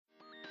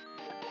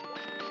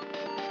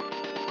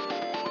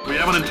We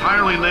haven't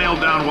entirely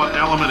nailed down what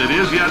element it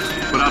is yet,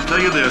 but I'll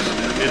tell you this,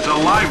 it's a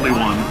lively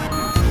one.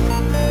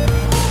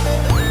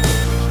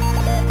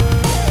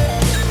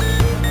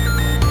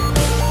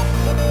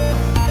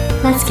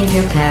 Let's give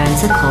your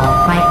parents a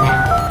call right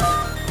now.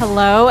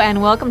 Hello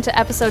and welcome to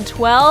episode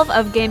 12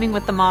 of Gaming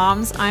with the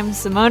Moms. I'm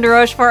Simone de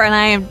Rochefort and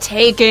I am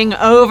taking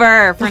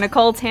over for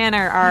Nicole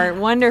Tanner, our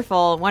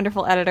wonderful,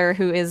 wonderful editor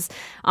who is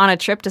on a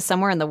trip to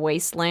somewhere in the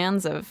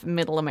wastelands of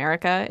Middle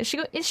America. Is she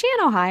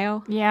in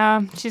Ohio?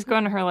 Yeah, she's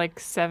going to her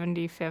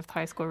 75th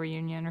high school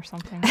reunion or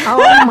something.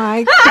 Oh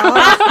my God.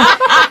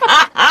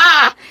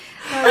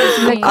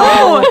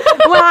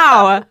 Oh,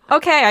 wow.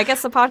 Okay, I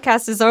guess the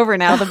podcast is over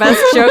now. The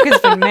best joke has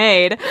been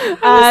made. Saving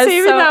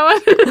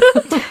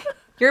that one.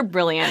 You're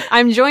brilliant.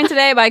 I'm joined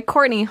today by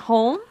Courtney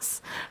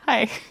Holmes.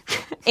 Hi.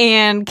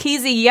 And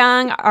Keezy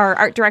Young, our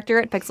art director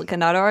at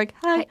pixelkin.org.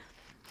 Hi.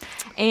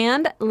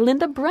 And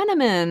Linda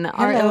Brenneman,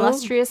 our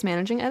illustrious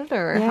managing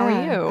editor. Yeah, how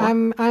are you?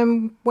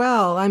 I'm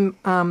well. I'm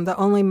the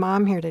only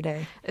mom here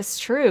today. It's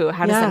true.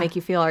 How does that make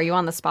you feel? Are you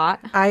on the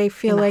spot? I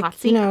feel hot like,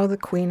 seat? the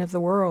queen of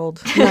the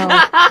world. No,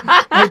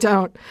 I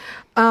don't.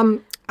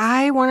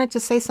 I wanted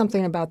to say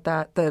something about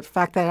that, the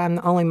fact that I'm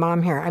the only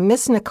mom here. I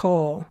miss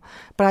Nicole,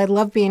 but I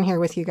love being here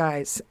with you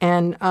guys.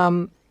 And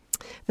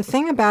the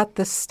thing about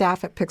the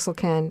staff at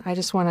Pixelkin, I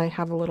just want to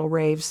have a little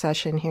rave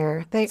session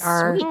here. They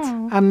are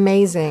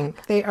amazing.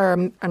 They are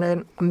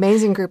an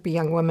amazing group of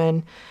young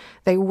women.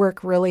 They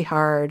work really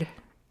hard.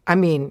 I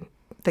mean,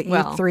 the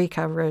E3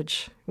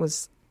 coverage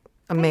was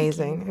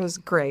amazing. It was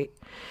great.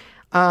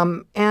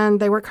 And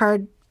they work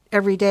hard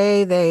every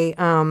day.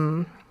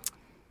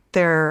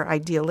 They're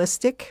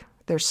idealistic.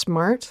 They're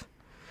smart.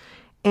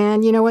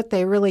 And you know what?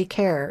 They really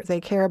care.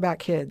 They care about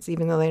kids,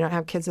 even though they don't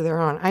have kids of their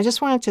own. I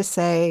just wanted to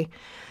say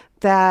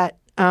that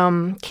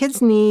kids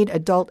need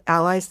adult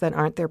allies that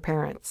aren't their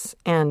parents.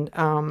 And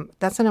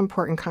that's an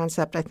important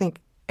concept. I think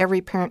every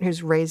parent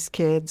who's raised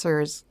kids or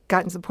has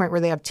gotten to the point where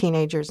they have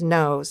teenagers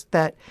knows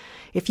that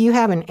if you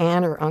have an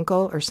aunt or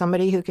uncle or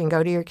somebody who can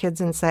go to your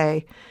kids and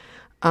say,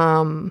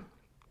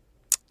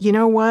 you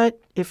know what?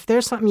 If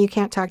there's something you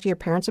can't talk to your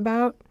parents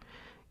about,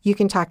 you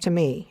can talk to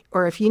me.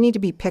 Or if you need to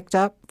be picked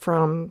up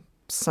from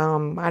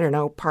some,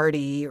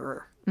 party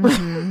or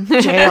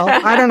jail,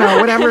 I don't know,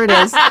 whatever it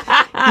is,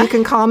 you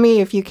can call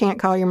me if you can't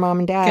call your mom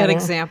and dad. Good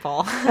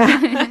example.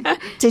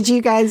 Did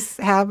you guys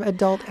have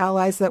adult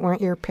allies that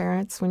weren't your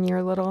parents when you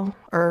were little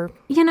or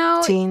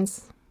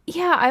teens?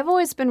 Yeah, I've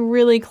always been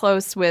really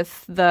close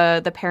with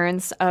the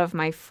parents of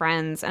my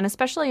friends, and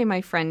especially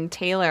my friend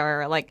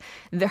Taylor.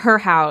 Her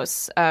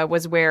house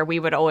was where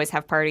we would always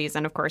have parties,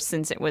 and of course,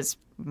 since it was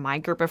my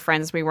group of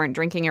friends, we weren't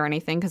drinking or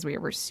anything because we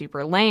were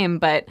super lame.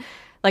 But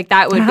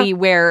that would be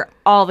where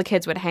all the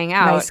kids would hang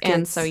out, nice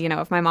and so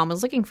if my mom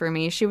was looking for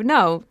me, she would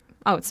know.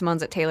 Oh,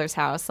 Simone's at Taylor's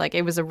house.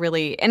 It was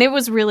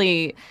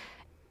really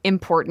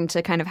important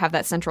to kind of have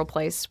that central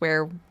place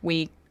where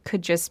we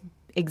could just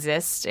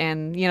exist,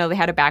 and they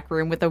had a back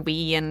room with a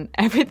Wii and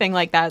everything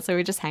like that, so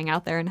we just hang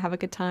out there and have a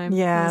good time.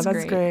 Yeah,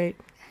 that's great.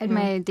 I had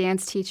my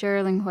dance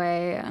teacher Ling Hui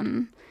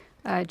and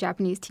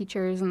Japanese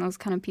teachers and those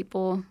kind of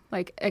people,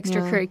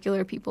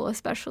 extracurricular people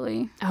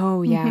especially.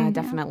 Oh yeah,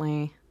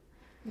 definitely.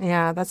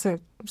 Yeah, that's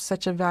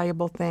such a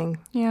valuable thing.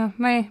 Yeah,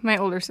 my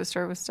older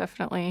sister was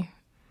definitely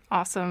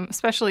awesome,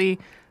 especially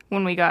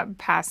when we got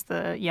past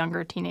the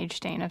younger teenage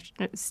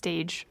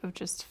stage of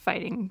just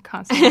fighting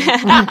constantly.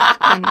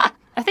 And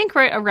I think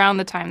right around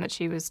the time that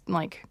she was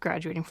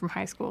graduating from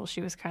high school,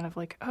 she was kind of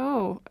like,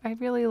 "Oh, I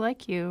really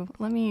like you.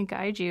 Let me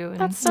guide you." And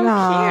that's so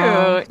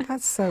cute.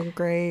 That's so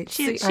great.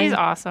 She's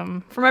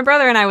awesome. For my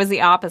brother and I was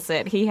the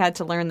opposite. He had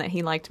to learn that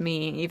he liked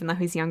me, even though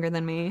he's younger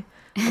than me.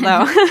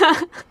 Although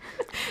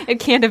it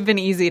can't have been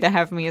easy to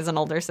have me as an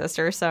older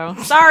sister. So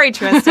sorry,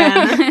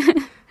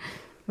 Tristan.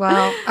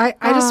 Well,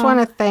 I just want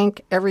to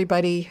thank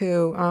everybody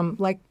who,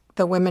 like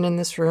the women in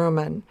this room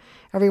and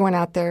everyone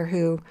out there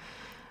who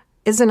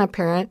isn't a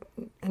parent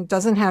and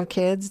doesn't have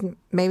kids,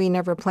 maybe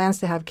never plans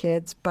to have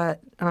kids, but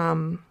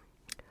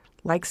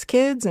likes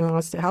kids and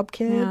wants to help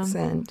kids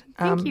and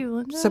Thank you,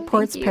 Linda.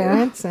 supports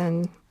parents.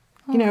 And,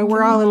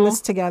 we're all in this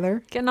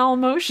together. Getting all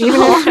emotional.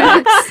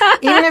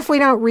 Even if we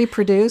don't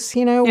reproduce,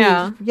 No,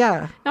 No,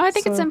 I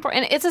think it's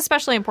important. It's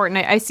especially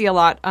important. I see a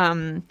lot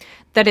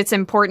that it's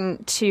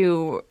important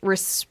to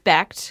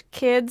respect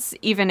kids,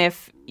 even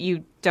if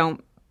you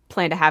don't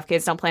plan to have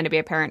kids, don't plan to be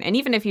a parent. And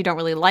even if you don't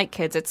really like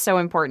kids, it's so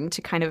important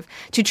to kind of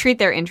to treat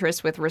their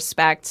interests with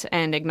respect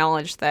and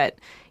acknowledge that,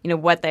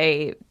 what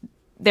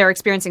they're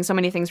experiencing so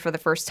many things for the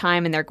first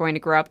time, and they're going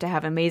to grow up to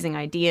have amazing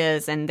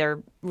ideas, and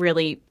they're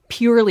really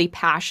purely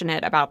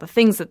passionate about the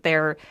things that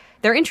they're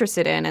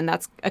interested in. And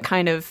that's a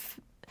kind of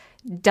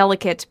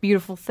delicate,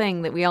 beautiful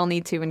thing that we all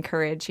need to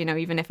encourage,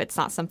 even if it's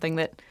not something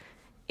that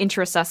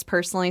interests us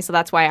personally. So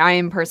that's why I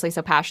am personally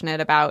so passionate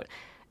about,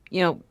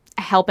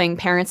 helping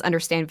parents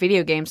understand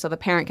video games so the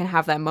parent can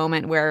have that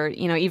moment where,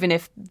 even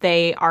if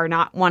they are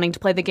not wanting to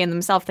play the game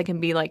themselves, they can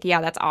be like,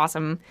 yeah, that's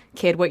awesome,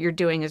 kid. What you're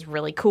doing is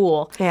really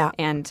cool. Yeah.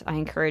 And I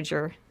encourage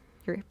your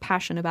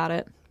passion about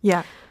it.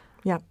 Yeah.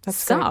 Yeah, that's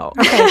So.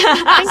 great. Okay,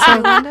 Thank you,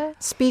 Linda.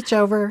 speech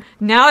over.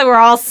 Now that we're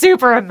all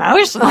super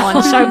emotional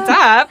and choked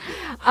up,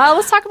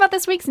 let's talk about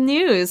this week's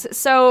news.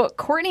 So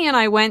Courtney and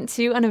I went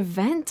to an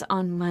event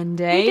on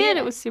Monday. We did.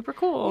 It was super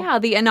cool. Yeah,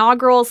 the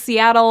inaugural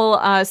Seattle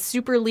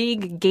Super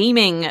League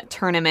gaming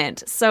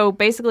tournament. So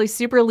basically,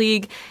 Super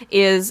League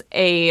is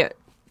a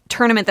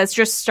tournament that's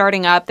just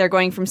starting up. They're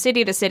going from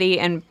city to city,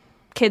 and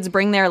kids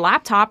bring their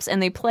laptops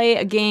and they play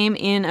a game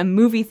in a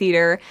movie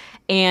theater,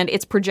 and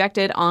it's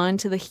projected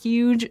onto the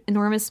huge,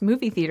 enormous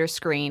movie theater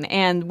screen.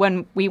 And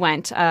when we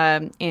went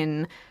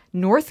in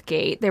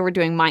Northgate, they were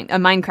doing a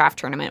Minecraft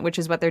tournament, which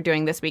is what they're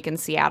doing this week in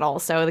Seattle.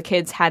 So the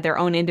kids had their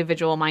own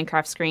individual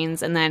Minecraft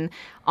screens, and then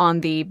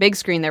on the big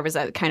screen there was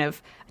a kind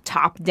of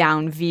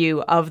top-down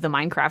view of the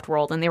Minecraft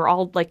world, and they were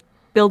all like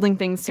building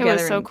things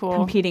together so and cool.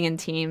 competing in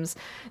teams.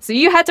 So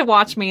you had to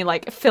watch me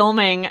like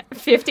filming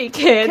 50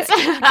 kids.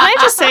 Can I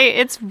just say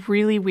it's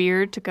really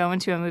weird to go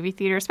into a movie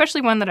theater,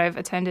 especially one that I've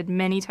attended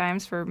many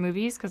times for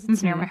movies because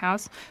it's near my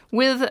house,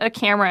 with a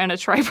camera and a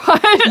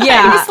tripod.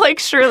 Yeah. I was like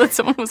sure that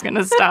someone was going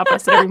to stop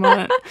us at every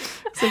moment.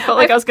 So I felt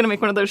like I was going to make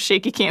one of those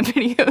shaky cam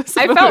videos.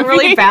 I felt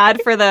really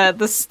bad for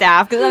the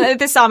staff because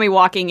they saw me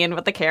walking in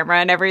with the camera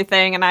and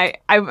everything, and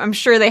I'm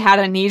sure they had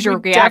a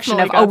knee-jerk reaction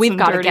of, definitely got we've some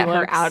got to dirty get her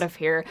looks. out of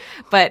here.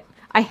 But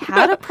I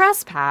had a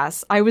press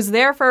pass. I was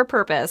there for a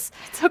purpose.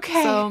 It's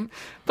okay. So,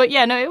 but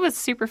yeah, no, it was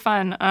super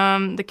fun.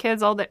 The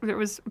kids there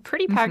was a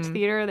pretty packed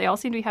theater. They all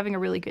seemed to be having a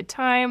really good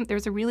time. There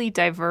was a really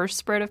diverse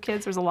spread of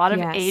kids. There's a lot of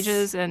Yes.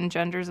 ages and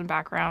genders and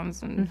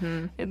backgrounds,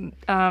 and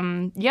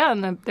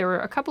there were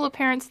a couple of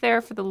parents there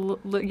for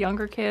the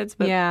younger kids,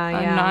 but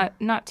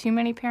not too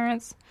many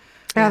parents.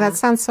 Yeah, that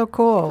sounds so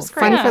cool.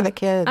 Fun Yeah. for the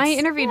kids. I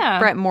interviewed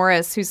Brett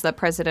Morris, who's the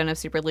president of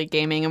Super League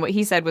Gaming, and what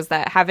he said was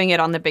that having it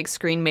on the big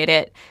screen made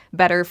it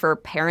better for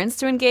parents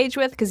to engage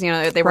with because,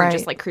 they weren't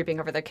just like creeping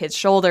over their kids'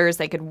 shoulders.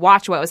 They could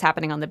watch what was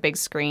happening on the big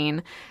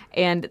screen.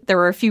 And there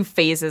were a few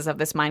phases of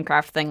this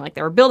Minecraft thing. Like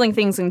they were building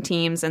things in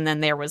teams, and then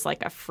there was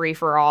like a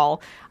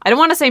free-for-all. I don't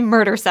want to say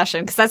murder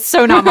session because that's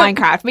so not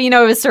Minecraft, but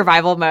it was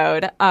survival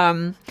mode.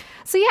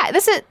 So yeah,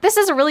 this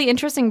is a really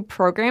interesting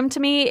program to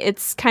me.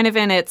 It's kind of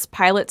in its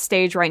pilot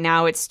stage right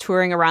now. It's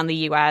touring around the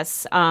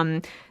U.S.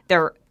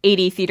 There are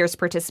 80 theaters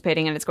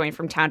participating, and it's going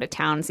from town to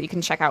town. So you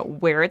can check out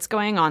where it's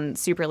going on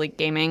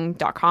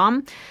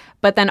superleaguegaming.com.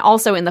 But then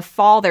also in the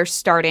fall, they're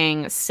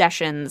starting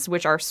sessions,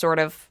 which are sort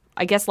of,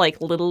 I guess,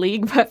 like Little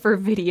League, but for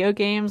video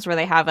games, where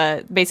they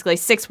have basically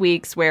 6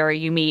 weeks where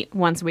you meet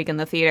once a week in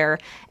the theater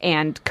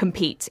and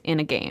compete in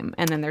a game.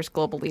 And then there's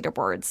global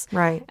leaderboards.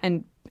 Right.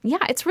 And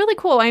yeah, it's really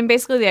cool. I mean,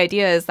 basically the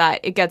idea is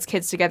that it gets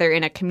kids together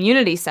in a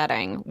community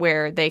setting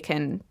where they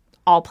can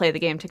all play the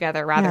game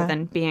together rather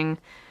than being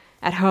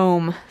at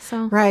home.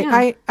 So Right.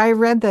 yeah. I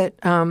read that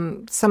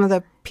some of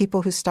the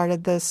people who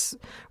started this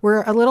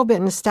were a little bit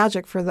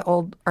nostalgic for the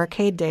old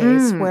arcade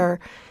days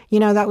where,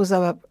 that was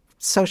a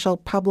social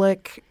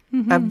public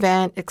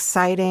event,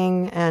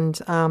 exciting, and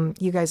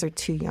you guys are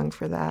too young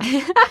for that.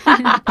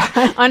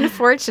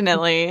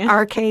 Unfortunately.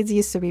 Arcades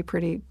used to be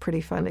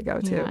pretty fun to go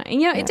to. Yeah.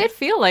 And it did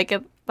feel like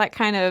that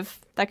kind of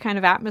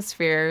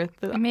atmosphere.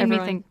 It made me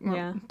think.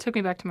 Took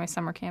me back to my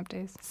summer camp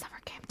days. Summer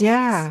camp days.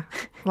 Yeah.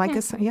 Like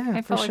I for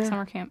felt sure. like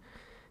summer camp.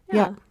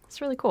 Yeah.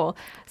 It's really cool.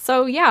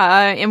 So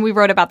and we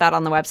wrote about that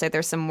on the website.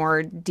 There's some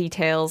more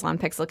details on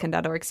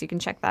pixelkin.org, so you can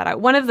check that out.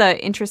 One of the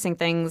interesting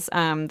things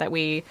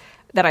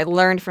that I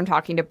learned from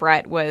talking to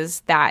Brett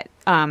was that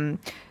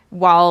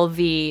while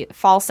the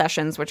fall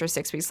sessions, which are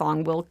 6 weeks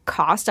long, will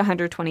cost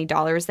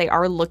 $120, they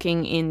are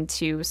looking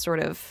into sort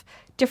of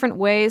different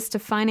ways to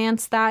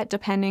finance that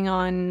depending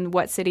on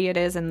what city it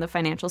is and the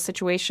financial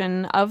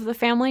situation of the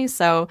family.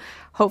 So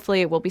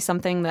hopefully it will be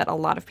something that a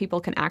lot of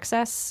people can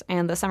access.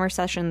 And the summer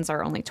sessions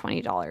are only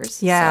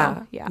 $20.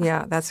 Yeah. So,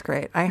 Yeah, that's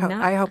great. I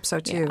hope so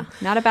too. yeah,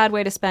 not a bad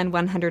way to spend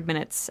 100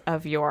 minutes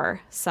of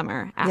your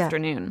summer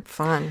afternoon.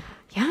 Fun.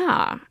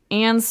 Yeah.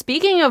 And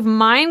speaking of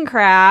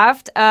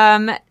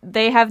Minecraft,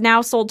 they have now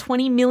sold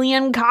 20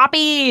 million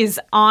copies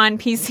on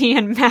PC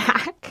and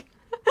Mac.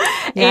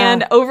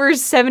 And over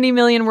 70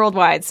 million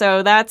worldwide.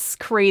 So that's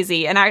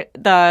crazy. And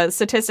the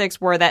statistics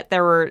were that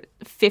there were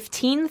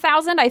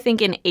 15,000, I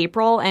think, in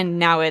April, and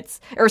now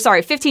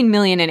 15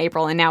 million in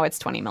April, and now it's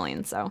 20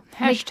 million. So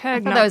Hashtag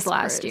I thought that was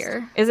last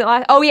year. is it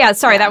last? Oh yeah,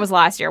 sorry, that was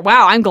last year.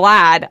 Wow, I'm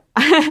glad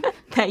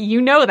that you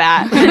know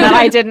that, and that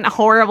I didn't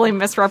horribly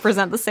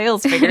misrepresent the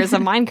sales figures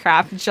of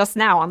Minecraft just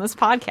now on this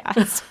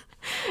podcast.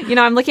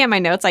 I'm looking at my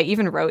notes. I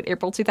even wrote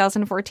April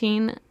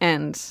 2014,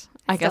 and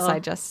I guess I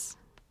just.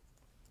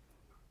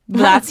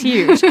 That's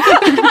huge.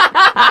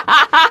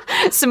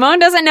 Simone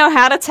doesn't know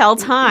how to tell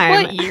time.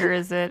 What year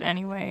is it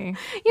anyway?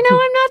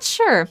 I'm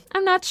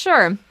not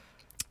sure.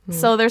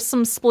 So there's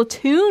some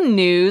Splatoon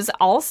news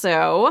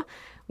also,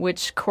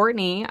 which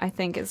Courtney, I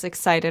think, is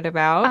excited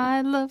about.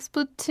 I love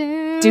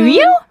Splatoon. Do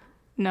you?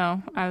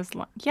 No, I was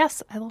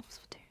yes, I love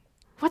Splatoon.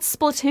 What's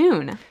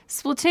Splatoon?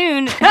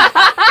 Splatoon.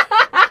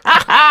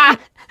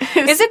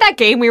 Is it that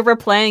game we were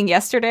playing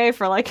yesterday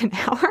for like an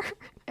hour?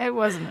 It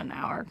wasn't an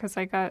hour because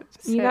I got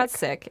sick. You got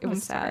sick. It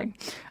was I'm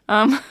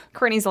sad. sorry.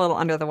 Courtney's a little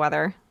under the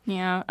weather.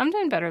 Yeah, I'm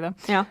doing better, though.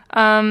 Yeah.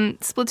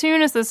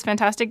 Splatoon is this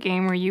fantastic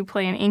game where you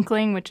play an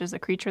inkling, which is a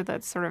creature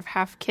that's sort of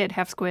half kid,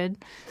 half squid.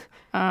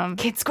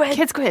 Kid squid.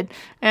 Kid squid.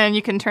 And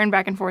you can turn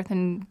back and forth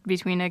in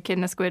between a kid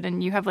and a squid,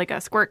 and you have like a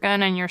squirt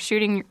gun, and you're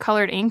shooting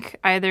colored ink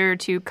either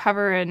to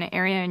cover an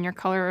area in your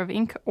color of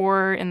ink,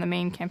 or in the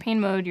main campaign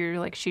mode, you're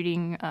like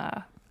shooting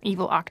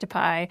evil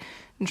octopi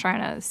and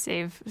trying to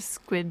save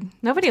squid.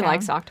 Nobody town.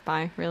 likes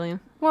octopi, really.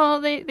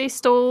 Well, they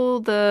stole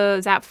the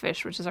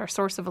zapfish, which is our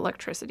source of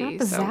electricity. Not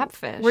the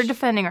zapfish. We're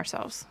defending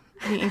ourselves.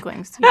 The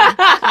inklings.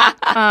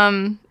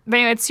 Yeah. But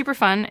anyway, it's super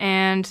fun,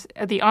 and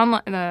the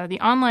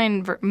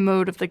online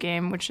mode of the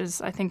game, which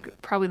is I think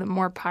probably the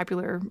more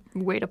popular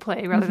way to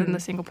play rather than the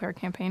single player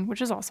campaign,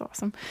 which is also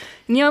awesome.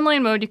 In the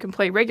online mode, you can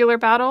play regular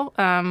battle,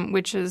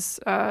 which is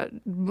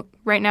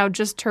right now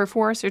just turf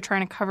war. So you're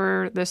trying to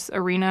cover this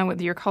arena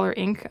with your color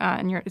ink,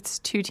 and it's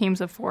 2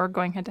 teams of 4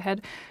 going head to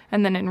head.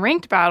 And then in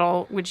ranked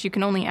battle, which you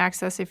can only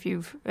access if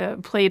you've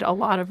played a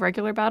lot of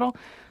regular battle.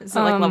 Is it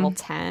like level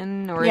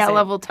 10? Or Yeah, is it...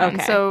 level 10.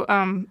 Okay. So,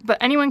 but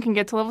anyone can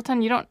get to level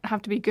 10. You don't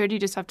have to be good. You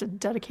just have to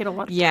dedicate a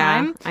lot of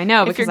time. I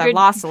know, If because you're I've good-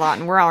 lost a lot,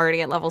 and we're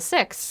already at level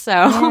 6. So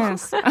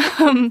Yes.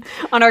 on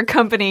our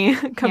company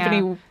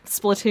Yeah.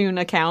 Splatoon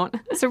account.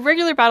 So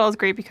regular battle is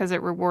great because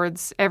it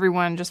rewards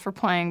everyone just for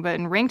playing. But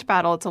in ranked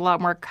battle, it's a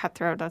lot more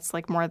cutthroat. That's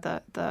like more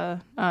the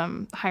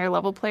higher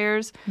level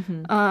players.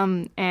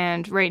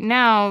 And right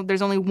now,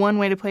 there's only one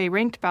way to play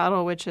ranked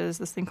battle, which is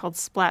this thing called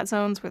splat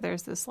zones, where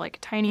there's this like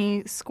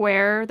tiny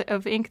square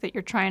of ink that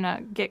you're trying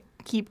to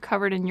keep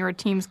covered in your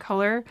team's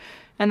color.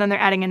 And then they're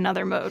adding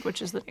another mode,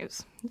 which is the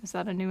news. Is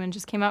that a new one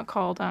just came out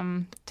called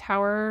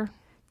Tower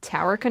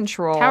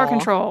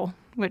Control,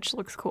 which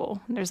looks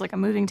cool. There's like a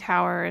moving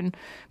tower, and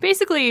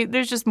basically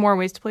there's just more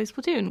ways to play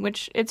Splatoon,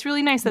 which it's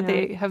really nice that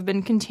they have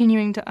been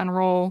continuing to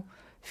unroll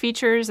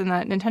features, and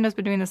that Nintendo's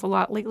been doing this a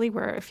lot lately,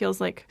 where it feels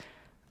like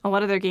a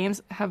lot of their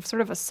games have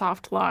sort of a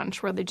soft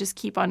launch where they just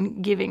keep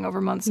on giving over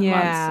months and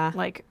months.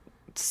 Like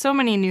so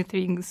many new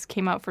things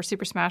came out for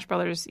Super Smash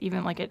Brothers,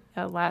 even like it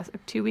last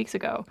 2 weeks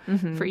ago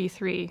for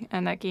E3,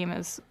 and that game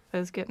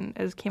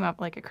came out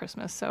like at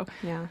Christmas. So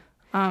Yeah.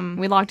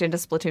 We logged into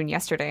Splatoon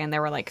yesterday, and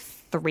there were like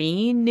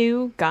 3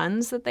 new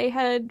guns that they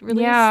had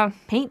released. Yeah.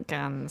 Paint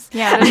guns.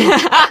 Yeah,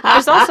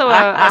 there's also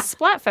a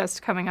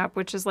Splatfest coming up,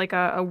 which is like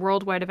a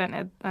worldwide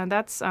event.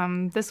 That's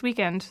this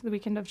weekend, the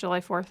weekend of July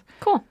 4th.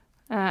 Cool.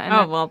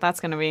 Well, it's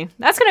gonna be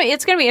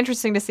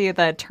interesting to see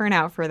the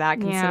turnout for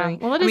that. Considering,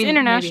 well, it is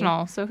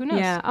international, so who knows?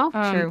 Yeah. Oh,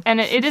 true. And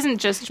it isn't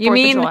just 4th You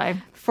mean of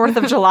July. 4th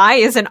of July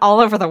isn't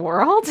all over the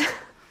world?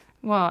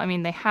 Well, I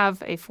mean, they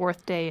have a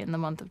 4th day in the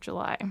month of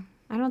July.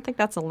 I don't think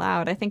that's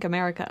allowed. I think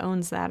America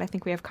owns that. I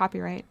think we have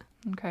copyright.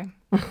 Okay.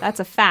 That's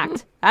a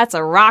fact. That's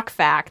a rock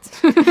fact.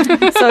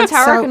 So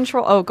Tower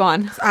Control. Oh, go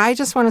on. I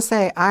just want to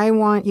say, I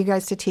want you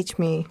guys to teach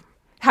me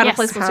How to Yes.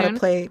 play Splatoon? how to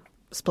play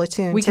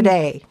Splatoon We can-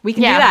 today. We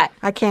can Yeah. do that.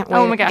 I can't wait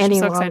Oh my gosh, I'm any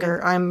so longer.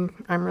 I'm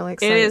really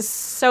excited. It is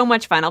so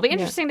much fun. I'll be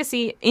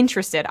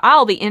interested.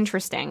 I'll be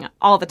interesting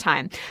all the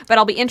time, but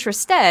I'll be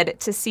interested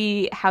to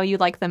see how you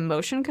like the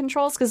motion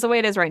controls, because the way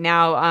it is right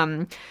now,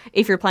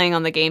 if you're playing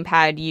on the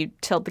gamepad, you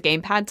tilt the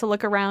gamepad to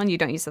look around. You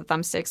don't use the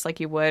thumbsticks like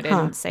you would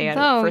in, say, a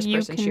Though first-person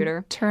you can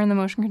shooter. turn the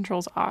motion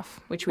controls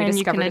off, Which we and you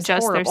discovered can is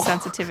adjust horrible. their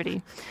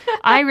sensitivity.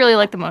 I really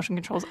like the motion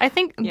controls. I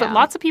think, Yeah. but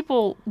lots of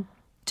people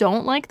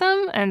don't like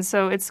them, and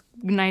so it's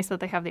nice that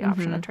they have the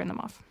option to turn them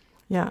off.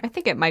 Yeah. I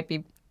think it might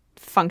be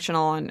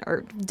functional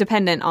or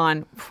dependent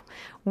on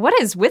what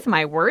is with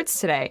my words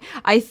today.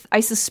 I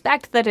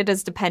suspect that it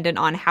is dependent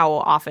on how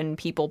often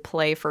people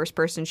play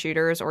first-person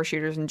shooters or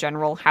shooters in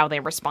general, how they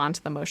respond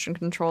to the motion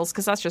controls,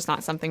 because that's just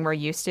not something we're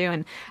used to.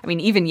 And I mean,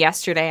 even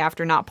yesterday,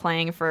 after not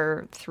playing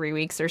for 3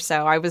 weeks or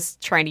so, I was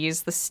trying to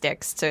use the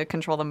sticks to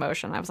control the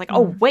motion. I was like,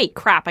 oh, wait,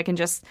 crap, I can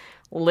just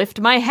lift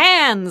my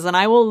hands and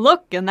I will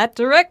look in that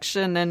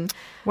direction. And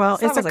Well,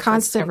 so that it's was a a fun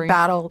constant discovery.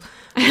 battle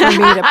for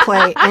me to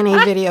play any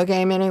video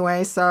game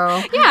anyway.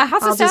 So Yeah,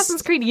 how's I'll Assassin's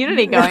just- Creed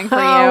Unity going for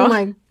you? Oh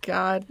my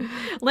God,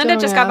 Linda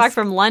Don't just got back ask.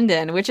 from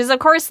London, which is, of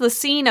course, the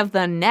scene of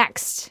the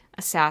next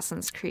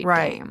Assassin's Creed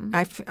Right. game.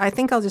 I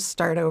think I'll just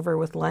start over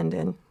with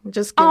London.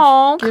 Just give,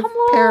 Oh, give come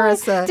on.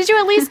 Paris a Did you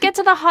at least get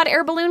to the hot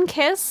air balloon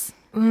kiss?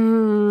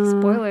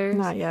 Spoilers.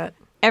 not yet.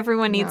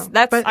 Everyone needs No.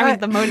 that's But I mean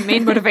the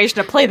main motivation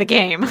to play the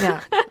game. Yeah,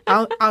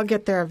 I'll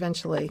get there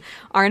eventually.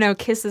 Arno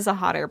kisses a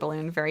hot air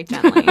balloon very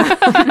gently.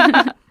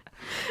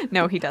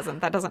 No, he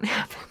doesn't. That doesn't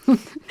happen.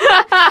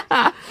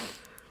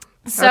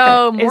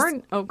 So Okay. more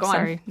go on.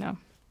 Sorry, no.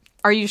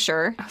 Are you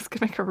sure? I was going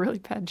to make a really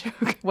bad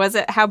joke. Was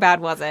it how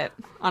bad was it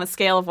on a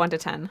scale of 1 to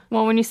 10?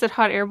 Well, when you said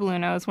hot air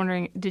balloon, I was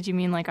wondering, did you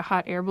mean like a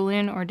hot air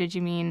balloon, or did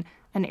you mean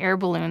an air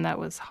balloon that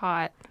was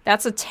hot?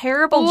 That's a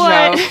terrible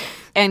What? joke,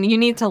 and you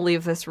need to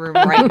leave this room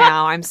right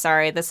now. I'm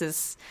sorry.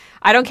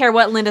 I don't care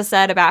what Linda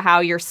said about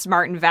how you're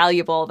smart and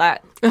valuable.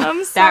 That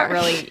sorry.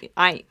 really,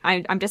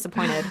 I'm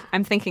disappointed.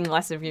 I'm thinking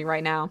less of you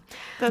right now.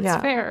 That's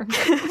Yeah. fair.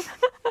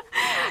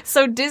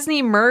 So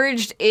Disney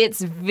merged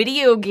its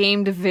video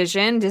game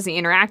division,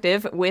 Disney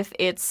Interactive, with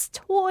its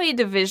toy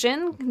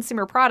division,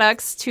 Consumer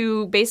Products,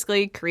 to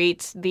basically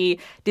create the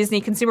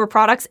Disney Consumer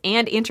Products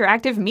and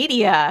Interactive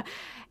Media.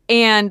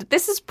 And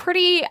this is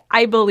pretty,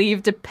 I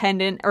believe,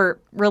 dependent or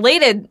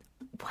related.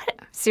 What?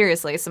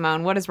 Seriously,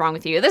 Simone, what is wrong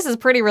with you? This is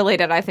pretty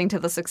related, I think, to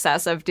the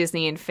success of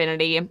Disney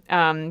Infinity.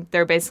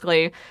 They're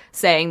basically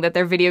saying that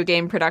their video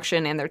game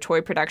production and their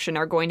toy production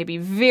are going to be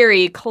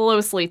very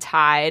closely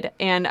tied.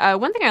 And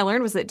one thing I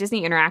learned was that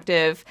Disney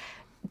Interactive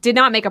did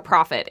not make a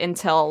profit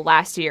until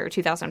last year,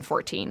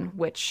 2014,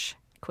 which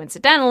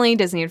coincidentally,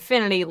 Disney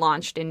Infinity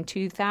launched in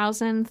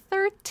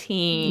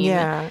 2013.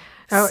 Yeah.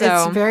 Oh,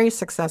 So- it's very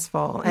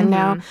successful. And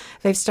now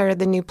they've started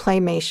the new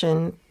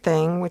Playmation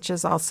thing, which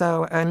is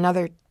also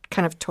another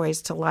kind of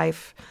Toys to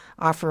Life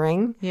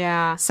offering.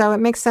 Yeah. So it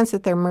makes sense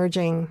that they're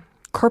merging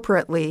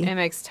corporately. It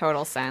makes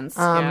total sense.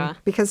 Yeah.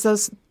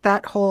 Because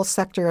that whole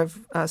sector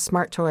of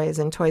smart toys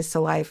and Toys to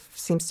Life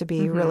seems to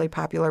be really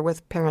popular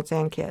with parents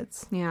and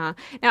kids. Yeah.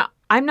 Now,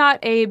 I'm not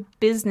a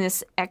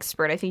business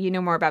expert. I think you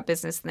know more about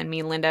business than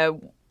me, Linda.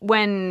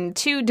 When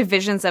two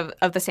divisions of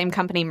the same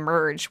company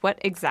merge, what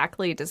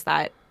exactly does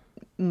that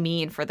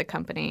mean for the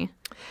company?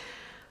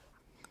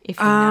 If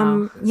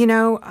you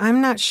know. I'm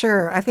not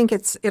sure. I think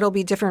it'll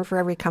be different for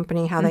every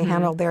company how they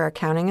handle their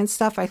accounting and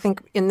stuff. I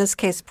think in this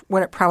case,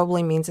 what it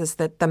probably means is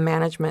that the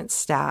management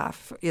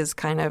staff is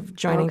kind of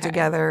joining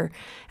together,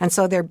 and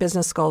so their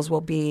business goals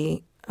will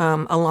be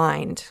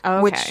aligned,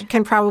 which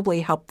can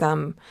probably help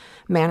them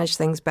manage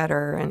things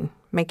better and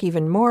make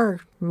even more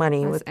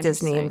money with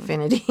Disney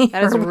Infinity.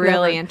 That is or really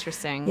whatever.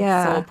 interesting.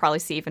 Yeah. So we'll probably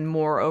see even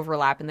more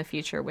overlap in the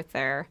future with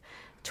their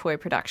toy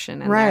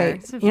production. And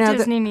Right. So if You know,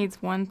 Disney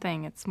needs one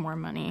thing, it's more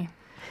money.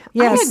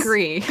 Yes. I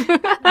agree.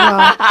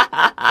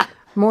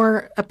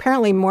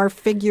 Apparently more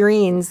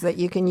figurines that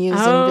you can use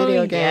in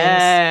video games.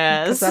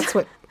 Yes.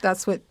 Because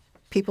that's what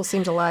people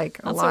seem to like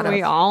a That's lot what of.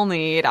 we all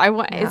need.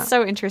 It's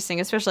so interesting,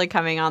 especially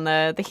coming on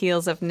the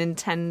heels of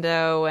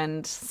Nintendo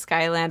and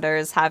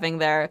Skylanders having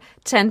their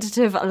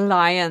tentative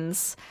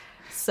alliance.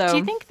 So Do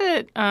you think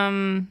that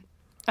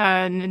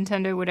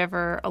Nintendo would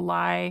ever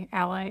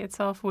ally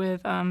itself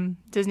with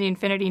Disney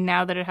Infinity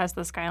now that it has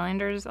the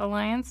Skylanders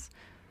alliance?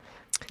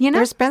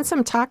 There's been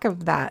some talk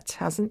of that,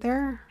 hasn't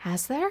there?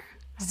 Has there?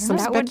 Some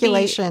That would be-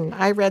 speculation.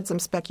 I read some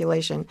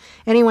speculation.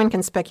 Anyone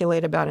can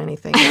speculate about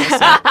anything. though, so.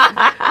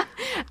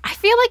 I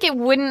feel like it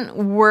wouldn't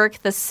work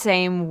the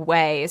same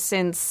way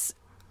since,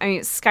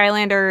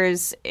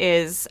 Skylanders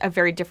is a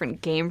very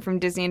different game from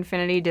Disney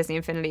Infinity. Disney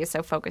Infinity is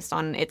so focused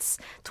on its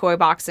toy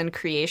box and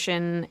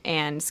creation,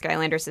 and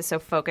Skylanders is so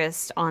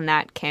focused on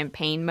that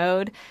campaign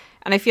mode.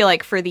 And I feel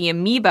like for the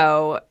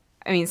Amiibo,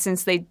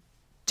 since they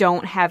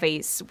don't have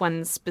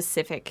one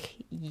specific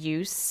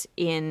use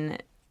in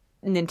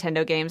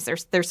Nintendo games,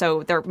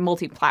 they're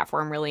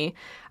multi-platform really.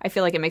 I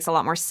feel like it makes a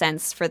lot more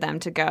sense for them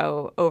to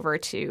go over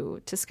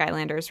to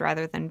Skylanders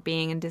rather than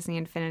being in Disney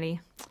Infinity.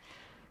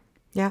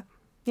 Yeah.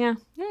 Yeah.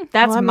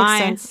 That's Well, that my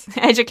makes sense.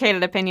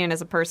 educated opinion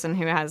as a person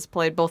who has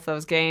played both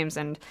those games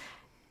and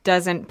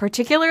doesn't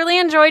particularly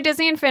enjoy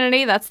Disney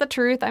Infinity. That's the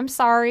truth. I'm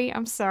sorry.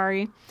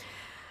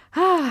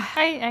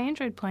 I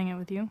enjoyed playing it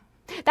with you.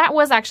 That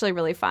was actually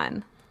really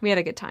fun. We had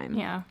a good time.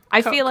 Yeah.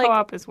 I feel like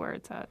co-op is where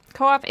it's at.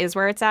 co-op is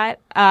where it's at.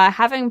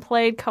 Having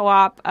played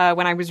co-op,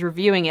 when I was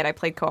reviewing it, I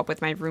played co-op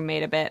with my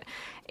roommate a bit.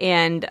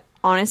 And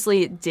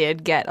honestly, it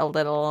did get a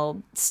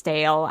little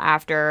stale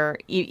after,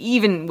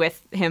 even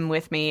with him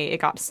with me, it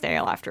got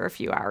stale after a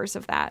few hours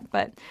of that.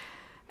 But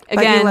But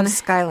again, you love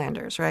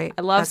Skylanders, right?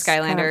 I love That's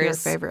Skylanders. kind of your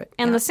favorite.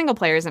 And Yeah. the single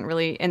player isn't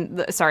really,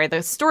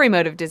 the story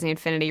mode of Disney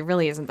Infinity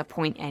really isn't the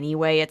point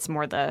anyway. It's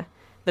more the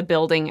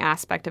building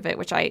aspect of it,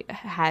 which I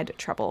had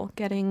trouble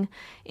getting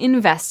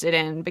invested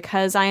in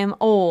because I am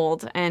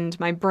old and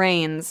my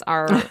brains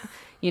are,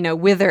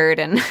 withered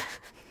and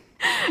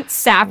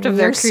sapped of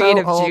their You're so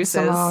creative old,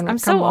 juices. Simone. I'm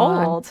so Come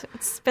on. old.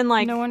 It's been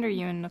like, No wonder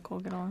you and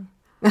Nicole get along.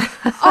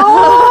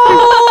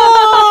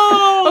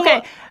 oh,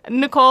 Okay,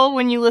 Nicole,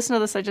 when you listen to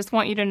this, I just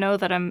want you to know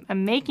that I'm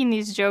making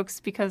these jokes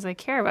because I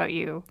care about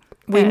you.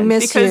 We And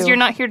miss because you. you're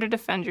not here to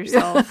defend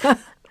yourself.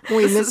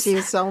 We miss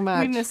you so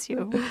much. We miss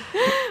you.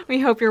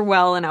 We hope you're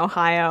well in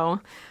Ohio.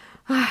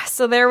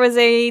 So there was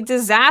a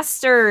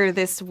disaster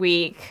this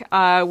week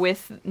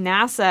with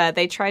NASA.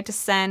 They tried to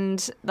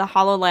send the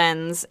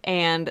HoloLens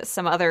and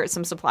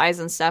some supplies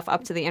and stuff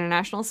up to the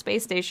International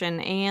Space Station,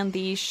 and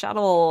the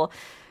shuttle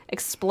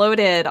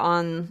exploded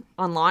on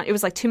launch. It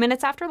was like 2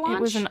 minutes after launch.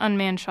 It was an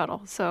unmanned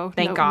shuttle, so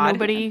Thank God.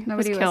 nobody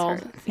was was killed.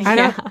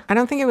 hurt. I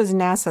don't think it was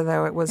NASA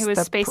though. It was It was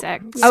the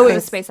SpaceX. Oh, it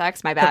was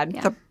SpaceX. My bad.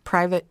 the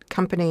private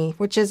company,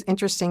 which is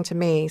interesting to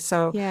me.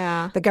 So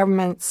Yeah. the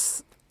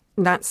government's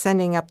not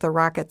sending up the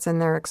rockets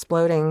and they're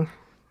exploding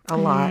a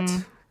lot.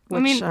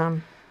 Which I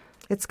mean-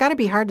 it's got to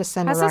be hard to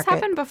send Has a this rocket.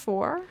 happened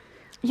before?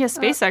 Yeah,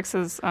 SpaceX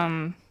has,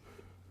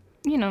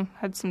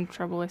 had some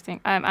trouble, I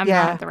think. I'm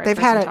yeah, not the right they've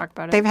person had to talk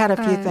about it. They've had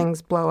a few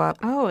things blow up.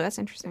 Oh, that's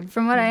interesting.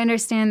 From what I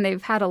understand,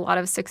 they've had a lot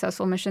of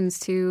successful missions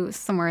too,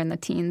 somewhere in the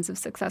teens of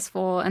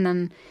successful. And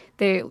then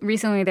they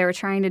were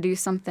trying to do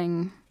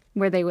something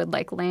where they would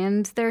like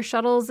land their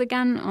shuttles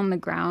again on the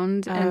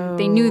ground, and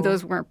they knew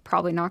those weren't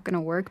probably not going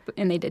to work,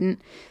 and they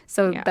didn't.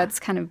 So that's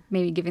kind of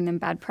maybe giving them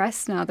bad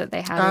press now that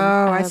they had.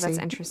 I see. That's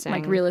interesting.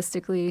 Like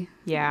realistically,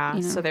 Yeah,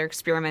 so they're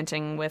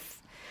experimenting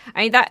with.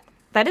 I mean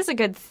that is a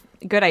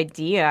good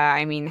idea.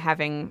 I mean,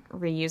 having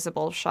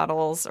reusable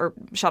shuttles or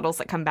shuttles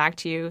that come back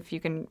to you if you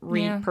can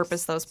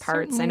repurpose those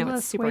parts. I know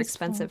it's super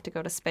expensive to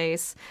go to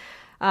space.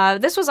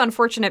 This was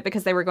unfortunate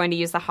because they were going to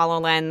use the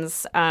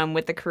HoloLens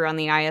with the crew on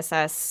the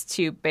ISS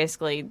to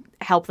basically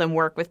help them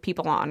work with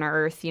people on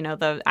Earth. You know,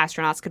 the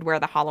astronauts could wear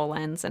the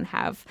HoloLens and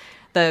have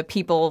the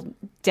people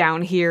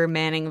down here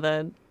manning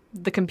the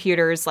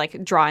computers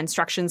like draw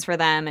instructions for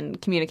them and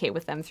communicate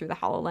with them through the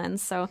HoloLens.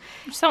 So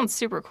Which sounds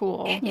super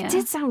cool. it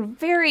did sound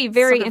very,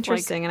 very Sort of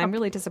interesting, like and I'm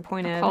really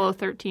disappointed. Apollo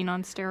 13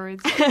 on steroids.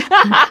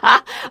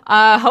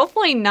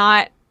 Hopefully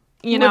not.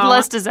 You know, With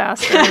less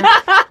disaster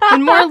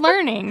and more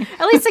learning.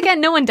 at least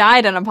again, no one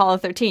died on Apollo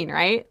 13,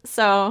 right?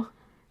 So,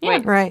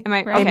 wait, Right. Am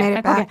I, They okay, made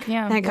it back. Okay.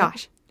 Yeah. Thank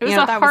gosh. It was You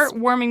know, a that was-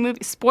 heartwarming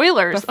movie.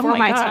 Spoilers. before oh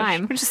my gosh.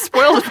 time. We just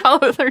spoiled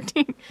Apollo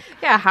 13.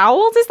 Yeah, how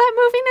old is that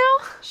movie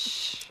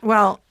now?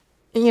 Well,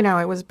 you know,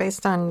 it was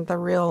based on the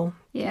real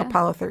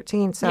Apollo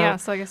 13. So, Yeah,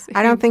 so I guess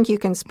I don't think you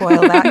can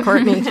spoil that,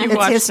 Courtney. It's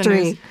watched the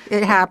history. news.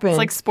 It happened. It's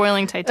like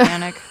spoiling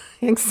Titanic.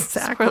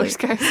 exactly. Spoilers,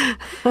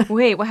 guys.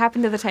 Wait, what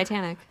happened to the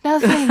Titanic?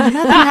 Nothing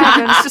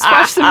happens. Just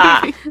watch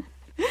the movie.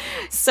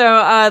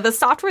 So the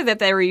software that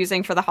they were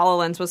using for the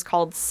HoloLens was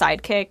called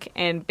Sidekick,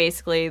 and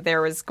basically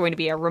there was going to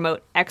be a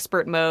remote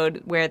expert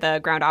mode where the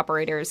ground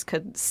operators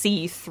could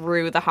see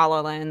through the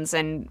HoloLens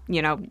and,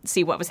 you know,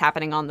 see what was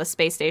happening on the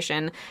space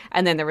station.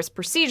 And then there was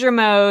procedure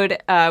mode,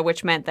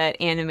 which meant that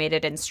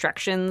animated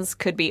instructions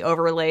could be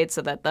overlaid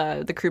so that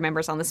the crew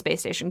members on the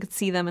space station could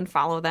see them and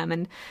follow them,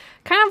 and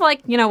kind of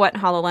like, you know, what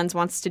HoloLens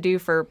wants to do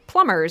for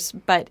plumbers,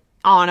 but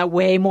on a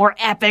way more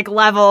epic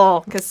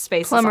level, because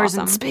space Plumbers is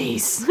awesome. in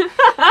space.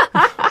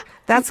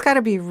 That's got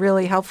to be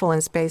really helpful in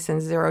space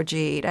in zero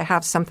G to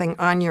have something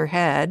on your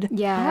head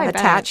yeah,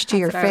 attached to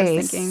your That's what I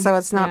was face, thinking. so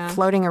it's not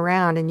floating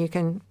around, and you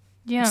can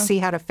Yeah. see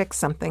how to fix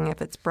something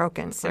if it's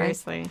broken. Right?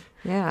 Seriously.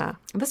 Yeah.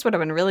 This would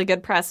have been really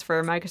good press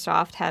for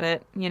Microsoft had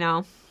it, you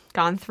know,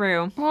 gone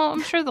through. Well,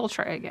 I'm sure they'll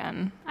try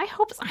again. I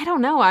hope. I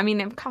don't know. I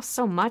mean, it costs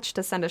so much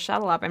to send a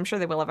shuttle up. I'm sure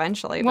they will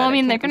eventually. Well, but I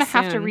mean, it they're can't going to be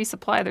have to soon.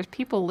 resupply. There's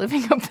people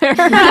living up there.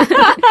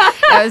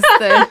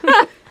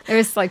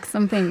 There's like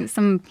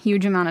some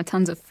huge amount of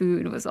tons of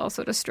food was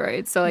also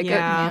destroyed. So like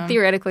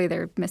theoretically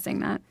they're missing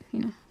that, you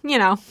know. You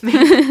know,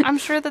 I'm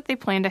sure that they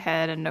planned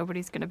ahead and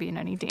nobody's going to be in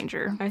any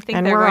danger. I think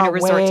And they're we're going to all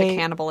resort to way-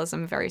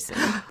 cannibalism very soon.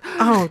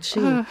 Oh,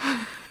 gee.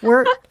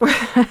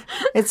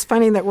 It's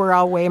funny that we're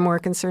all way more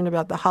concerned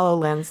about the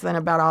HoloLens than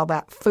about all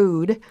that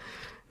food.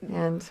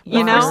 And You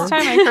The know? first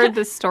time I heard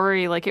this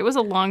story, like it was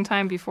a long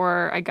time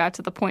before I got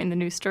to the point in the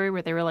news story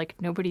where they were like,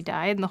 nobody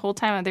died. And the whole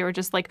time they were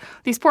just like,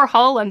 these poor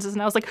HoloLenses.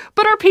 And I was like,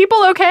 but are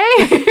people okay?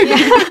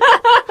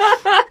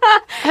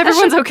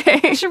 Everyone's okay.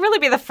 It should really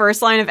be the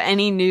first line of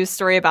any news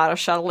story about a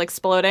shuttle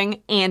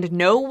exploding, and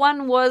no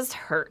one was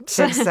hurt.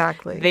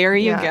 Exactly. There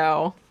you Yeah.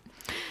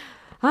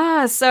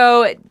 go.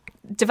 So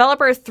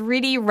developer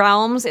 3D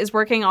Realms is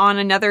working on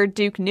another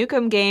Duke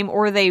Nukem game,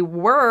 or they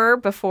were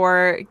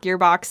before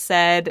Gearbox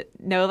said,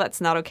 no, that's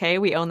not okay.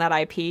 We own that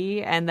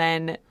IP. And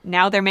then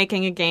now they're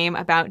making a game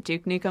about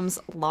Duke Nukem's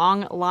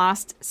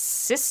long-lost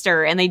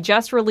sister, and they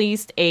just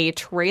released a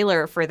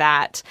trailer for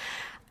that.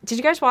 Did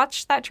you guys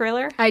watch that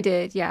trailer? I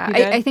did, yeah. You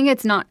did? I think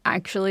it's not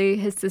actually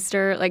his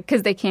sister, like,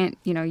 because they can't,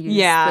 you know, use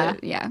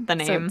the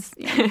name. So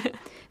it's-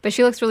 but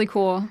she looks really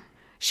cool.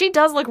 She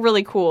does look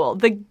really cool.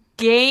 The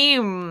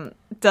game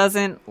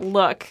doesn't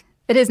look...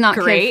 It is not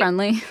Great. kid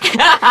friendly,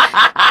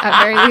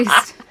 at very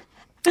least.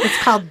 It's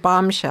called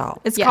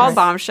Bombshell. It's Yes. called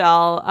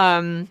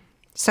Bombshell.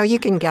 So you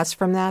can guess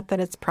from that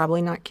it's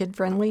probably not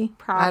kid-friendly?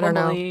 Probably. I don't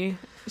know.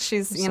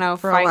 She's, you know,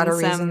 For a lot fighting of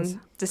some reasons.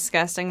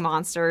 disgusting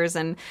monsters.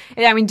 And,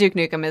 I mean, Duke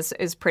Nukem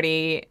is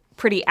pretty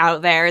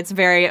out there. It's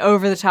very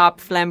over-the-top,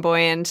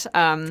 flamboyant.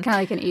 Kind of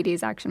like an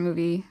 80s action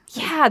movie.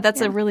 Yeah,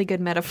 that's a really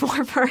good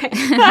metaphor for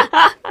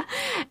it.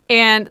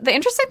 And the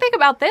interesting thing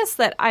about this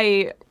that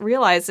I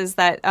realized is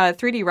that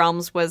 3D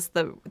Realms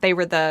they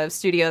were the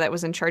studio that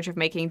was in charge of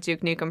making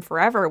Duke Nukem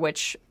Forever,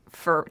 which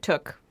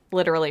took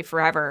literally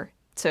forever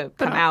to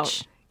come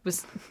out.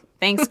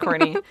 Thanks,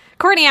 Courtney.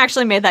 Courtney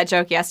actually made that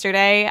joke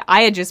yesterday.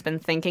 I had just been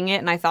thinking it,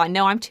 and I thought,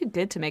 no, I'm too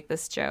good to make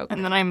this joke.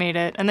 And then I made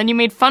it. And then you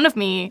made fun of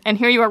me. And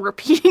here you are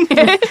repeating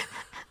it.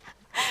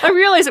 I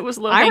realized it was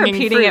low-hanging I'm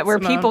repeating fruit, it where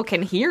Simone. people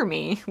can hear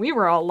me. We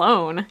were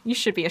alone. You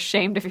should be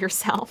ashamed of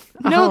yourself.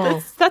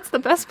 No, that's the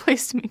best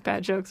place to make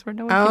bad jokes where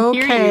no one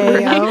can hear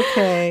you. Right?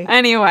 Okay.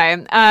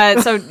 Anyway,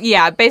 so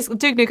yeah, basically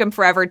Duke Nukem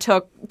Forever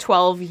took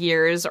 12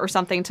 years or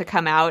something to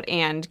come out,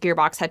 and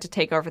Gearbox had to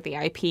take over the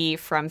IP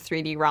from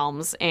 3D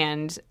Realms,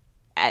 and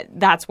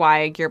that's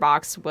why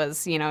Gearbox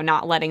was, you know,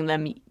 not letting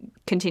them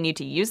continue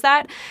to use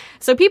that.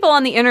 So people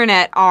on the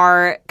internet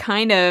are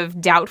kind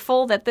of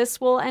doubtful that this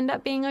will end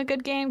up being a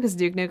good game because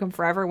Duke Nukem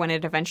Forever, when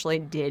it eventually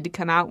did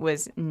come out,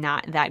 was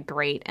not that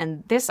great.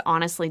 And this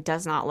honestly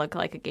does not look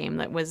like a game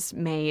that was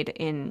made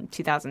in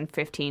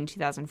 2015,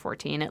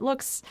 2014. It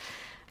looks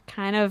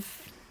kind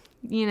of,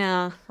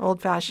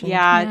 Old-fashioned.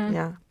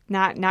 Yeah.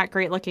 Not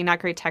great looking, not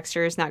great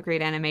textures, not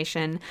great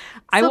animation.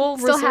 I will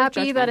still reserve happy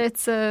judgment. that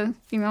it's a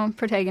female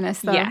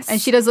protagonist, though. Yes. And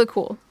she does look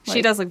cool.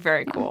 She does look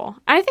very cool.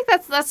 I think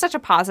that's such a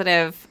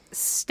positive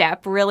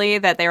step, really,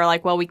 that they were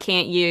like, well, we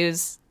can't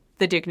use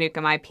the Duke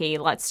Nukem IP.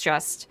 Let's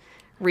just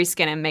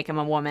reskin and make him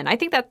a woman. I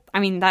think that's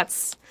kind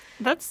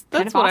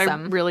of what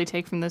awesome. I really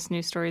take from this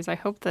news story is I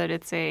hope that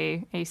it's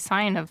a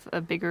sign of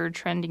a bigger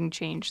trending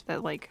change,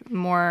 that like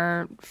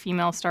more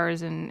female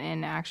stars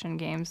in action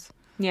games.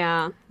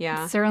 Yeah.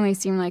 It certainly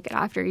seemed like it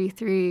after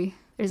E3.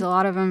 There's a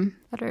lot of them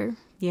that are...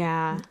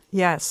 Yeah.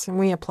 Yes, and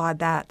we applaud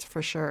that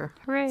for sure.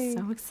 Hooray.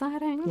 So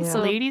exciting. Yeah. So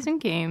Ladies in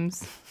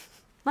games.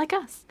 like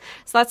us.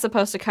 So that's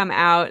supposed to come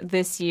out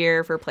this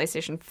year for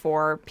PlayStation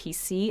 4,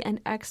 PC,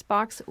 and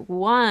Xbox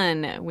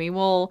One.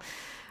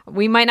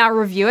 We might not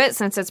review it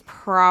since it's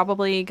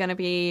probably going to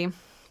be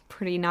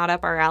pretty not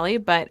up our alley,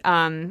 but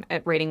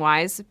rating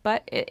wise.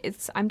 But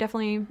I'm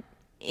definitely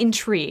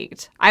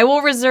intrigued. I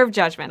will reserve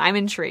judgment. I'm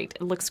intrigued.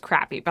 It looks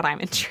crappy, but I'm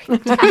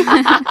intrigued.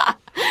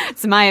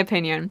 It's my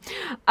opinion.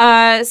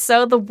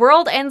 So The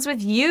World Ends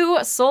With You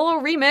solo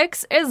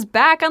remix is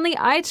back on the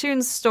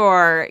iTunes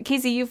store.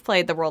 Keezy, you've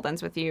played The World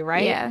Ends With You,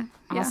 right? Yeah.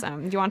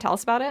 Awesome. Do you want to tell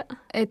us about it?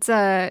 It's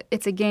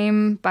a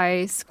game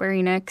by Square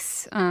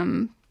Enix.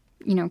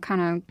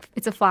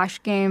 It's a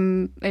Flash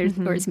game,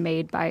 or it's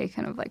made by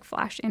kind of like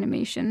Flash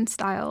animation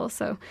style.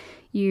 So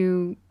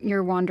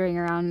you're wandering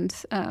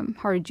around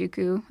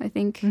Harajuku, I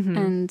think,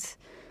 and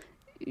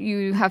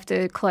you have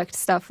to collect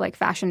stuff like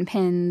fashion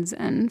pins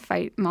and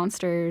fight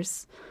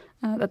monsters.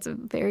 That's a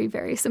very,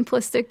 very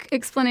simplistic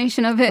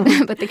explanation of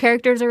it, but the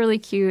characters are really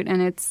cute,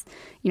 and it's,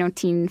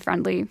 teen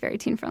friendly, very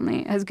teen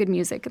friendly. It has good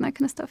music and that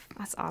kind of stuff.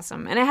 That's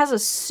awesome. And it has a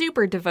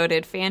super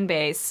devoted fan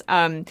base.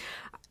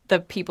 The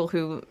people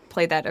who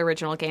played that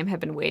original game have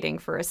been waiting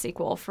for a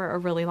sequel for a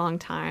really long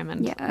time.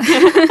 And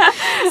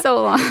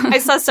So long. I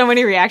saw so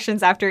many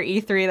reactions after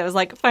E3 that was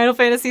like, Final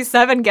Fantasy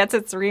VII gets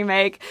its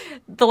remake.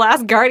 The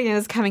Last Guardian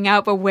is coming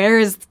out, but where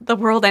is The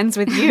World Ends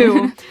With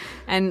You?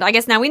 And I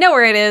guess now we know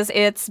where it is.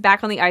 It's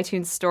back on the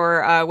iTunes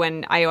store.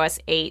 When iOS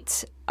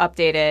 8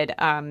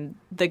 updated,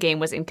 the game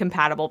was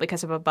incompatible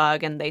because of a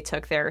bug, and they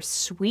took their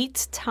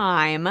sweet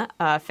time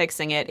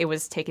fixing it. It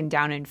was taken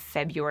down in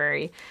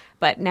February.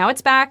 But now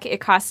it's back. It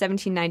costs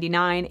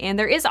 $17.99, and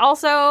there is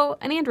also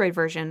an Android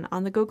version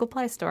on the Google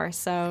Play Store.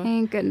 So,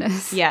 Thank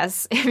goodness.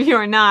 yes, if you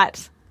are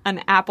not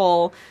an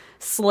Apple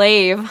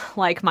slave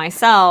like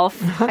myself,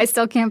 I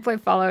still can't play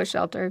Fallout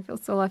Shelter. I feel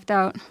so left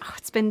out.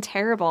 it's been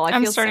terrible.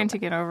 I'm feel starting to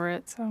get over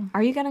it. So,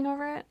 Are you getting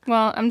over it?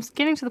 well, I'm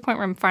getting to the point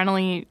where I'm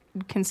finally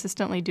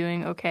consistently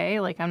doing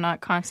okay. Like I'm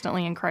not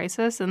constantly in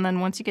crisis, and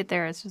then once you get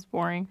there, it's just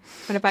boring.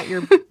 What about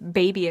your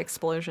baby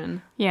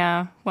explosion?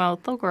 Yeah. Well,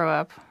 they'll grow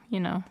up.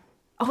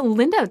 Oh,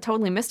 Linda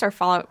totally missed our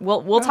Fallout.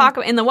 We'll talk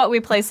in the What We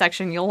Play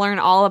section. You'll learn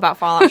all about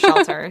Fallout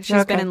Shelter.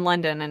 She's been in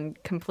London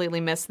and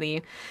completely missed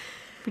the...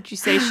 Would you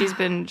say she's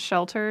been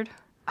sheltered?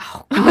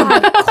 Oh,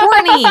 God.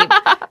 Courtney!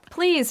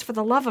 Please, for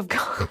the love of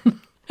God.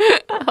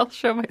 I'll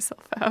show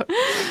myself out.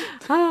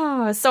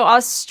 Oh, so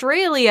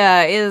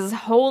Australia is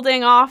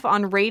holding off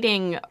on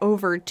rating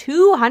over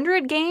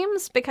 200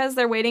 games because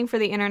they're waiting for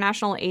the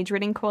International Age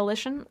Rating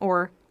Coalition,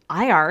 or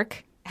IARC,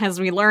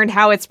 as we learned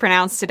how it's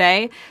pronounced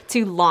today,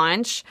 to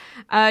launch.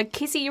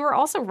 Casey, you were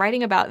also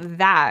writing about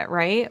that,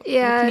 right?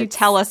 Yeah. What can you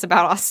tell us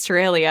about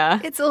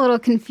Australia? It's a little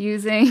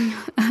confusing.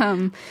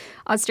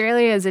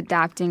 Australia is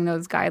adapting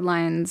those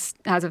guidelines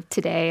as of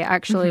today,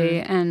 actually,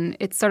 and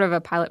it's sort of a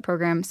pilot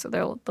program, so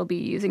they'll be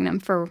using them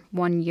for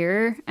 1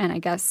 year and I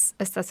guess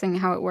assessing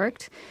how it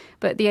worked.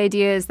 But the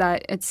idea is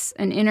that it's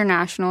an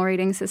international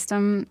rating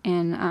system,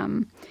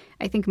 and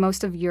I think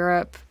most of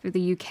Europe,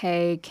 the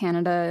UK,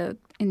 Canada,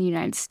 and the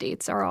United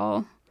States are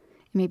all,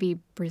 maybe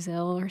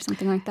Brazil or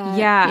something like that.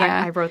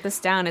 Yeah. I wrote this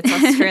down. It's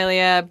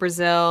Australia,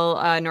 Brazil,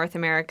 North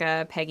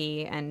America,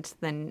 PEGI, and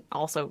then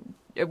also,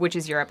 which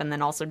is Europe, and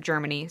then also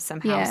Germany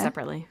somehow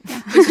separately.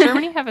 Does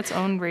Germany have its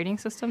own rating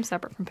system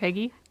separate from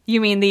PEGI?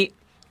 You mean the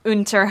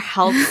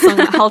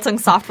Unterhaltung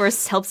Software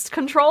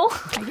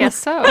Selbstkontroll? I guess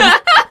so.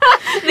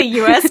 The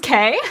USK?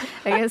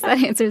 I guess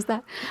that answers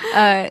that.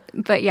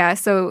 But yeah,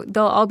 so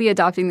they'll all be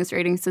adopting this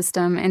rating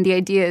system, and the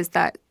idea is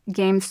that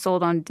games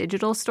sold on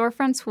digital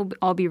storefronts will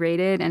all be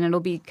rated, and it'll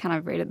be kind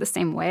of rated the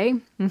same way.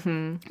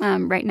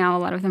 Right now, a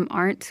lot of them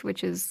aren't,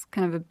 which is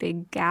kind of a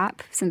big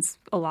gap since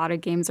a lot of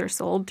games are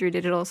sold through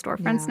digital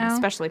storefronts now.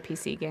 Especially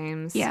PC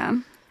games. Yeah.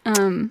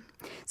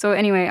 So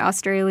anyway,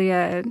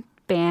 Australia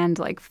banned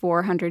like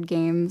 400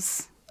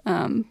 games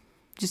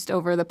just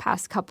over the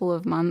past couple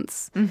of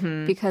months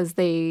because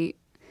the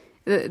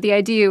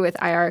idea with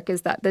IARC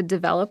is that the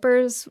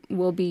developers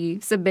will be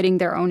submitting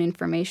their own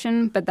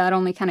information, but that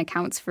only kind of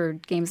counts for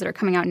games that are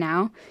coming out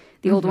now.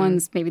 The old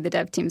ones, maybe the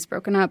dev team's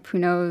broken up. Who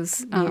knows?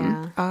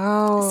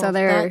 So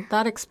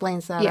that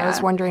explains that. I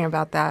was wondering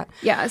about that.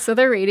 Yeah, so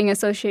their rating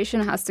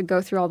association has to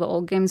go through all the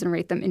old games and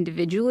rate them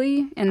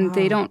individually, and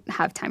they don't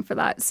have time for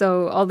that.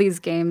 So all these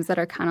games that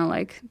are kind of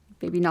like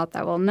maybe not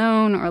that well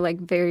known or like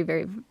very,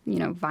 very,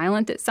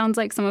 violent, it sounds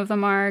like some of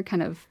them are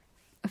kind of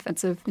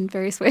offensive in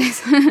various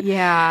ways.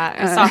 Yeah.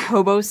 I saw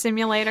Hobo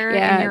Simulator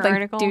in your like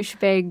article.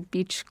 Douchebag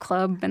Beach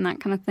Club and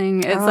that kind of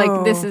thing. It's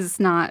like, this is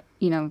not,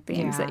 the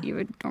games that you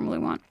would normally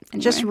want.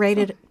 Anyway, just rate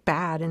it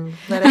bad and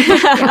let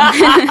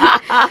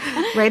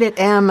it rate it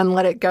M and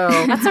let it go.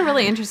 That's a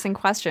really interesting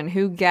question.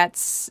 Who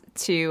gets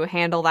to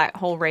handle that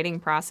whole rating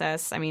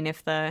process? I mean,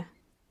 if the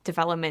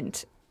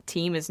development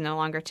team is no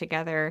longer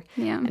together.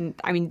 Yeah. And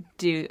I mean,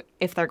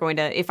 if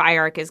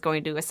IARC is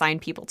going to assign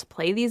people to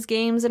play these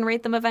games and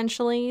rate them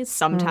eventually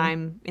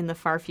sometime in the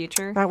far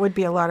future. That would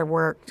be a lot of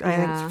work, I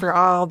think, for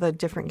all the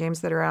different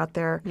games that are out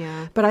there.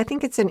 Yeah. But I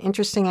think it's an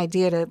interesting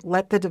idea to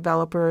let the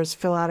developers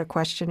fill out a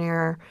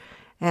questionnaire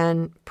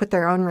and put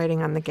their own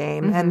rating on the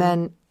game. And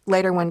then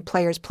later when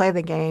players play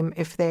the game,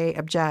 if they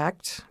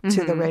object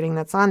to the rating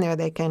that's on there,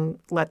 they can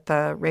let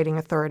the rating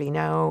authority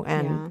know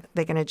and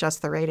they can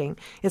adjust the rating.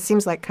 It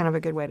seems like kind of a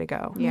good way to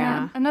go.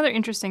 Yeah. Another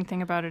interesting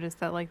thing about it is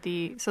that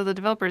the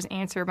developers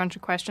answer a bunch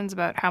of questions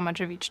about how much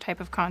of each type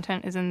of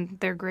content is in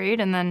their grade,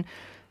 and then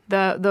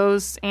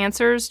those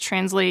answers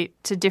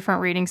translate to different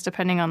ratings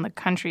depending on the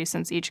country,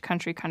 since each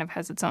country kind of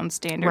has its own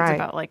standards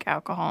about like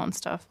alcohol and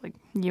stuff. Like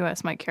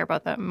U.S. might care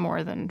about that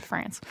more than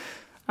France.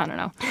 I don't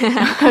know.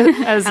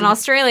 And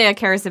Australia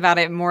cares about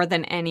it more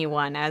than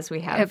anyone, as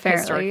we have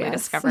historically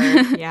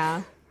discovered.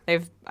 Yeah.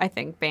 They've, I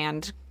think,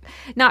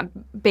 not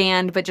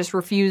banned, but just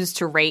refused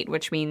to rate,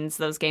 which means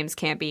those games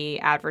can't be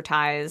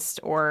advertised,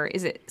 or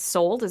is it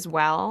sold as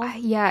well?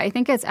 Yeah, I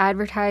think it's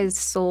advertised,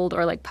 sold,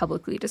 or like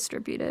publicly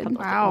distributed.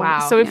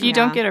 Wow. So if you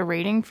don't get a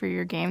rating for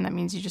your game, that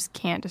means you just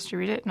can't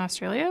distribute it in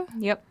Australia?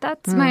 Yep.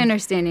 That's my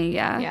understanding,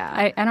 yeah.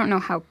 Yeah. I don't know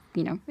how,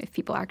 if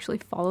people actually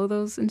follow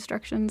those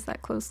instructions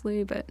that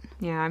closely, but...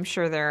 Yeah, I'm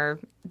sure there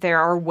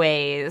are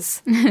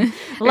ways. There's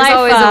Life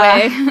always a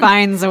way.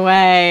 finds a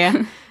way.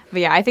 But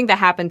yeah, I think that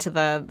happened to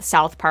the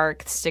South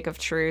Park Stick of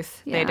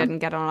Truth. Yeah. They didn't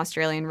get an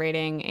Australian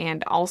rating.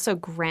 And also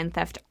Grand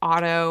Theft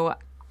Auto,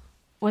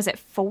 was it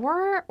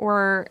 4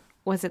 or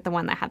was it the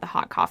one that had the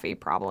hot coffee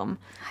problem?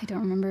 I don't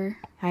remember.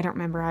 I don't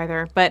remember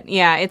either. But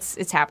yeah,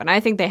 it's happened.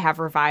 I think they have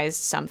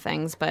revised some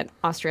things, but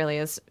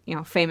Australia is,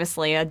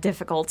 famously a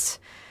difficult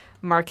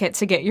market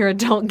to get your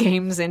adult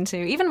games into,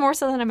 even more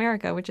so than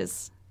America, which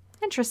is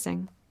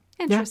interesting.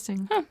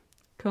 Interesting. Yeah. Huh.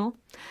 Cool.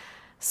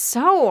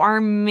 So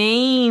our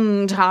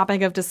main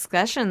topic of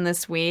discussion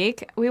this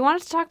week, we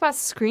wanted to talk about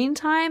screen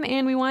time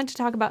and we wanted to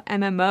talk about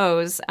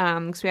MMOs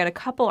because we had a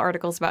couple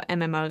articles about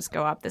MMOs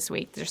go up this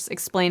week, just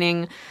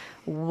explaining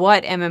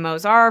what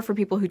MMOs are for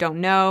people who don't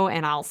know,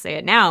 and I'll say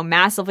it now,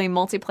 massively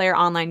multiplayer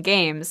online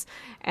games.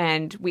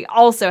 And we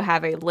also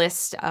have a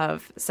list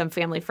of some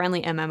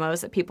family-friendly MMOs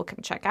that people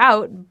can check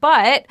out,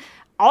 but...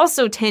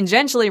 Also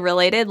tangentially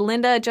related,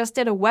 Linda just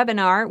did a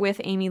webinar with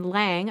Amy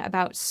Lang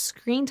about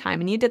screen time,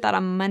 and you did that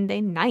on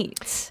Monday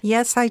night.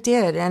 Yes, I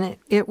did, and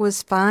it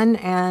was fun,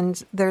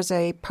 and there's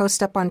a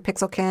post up on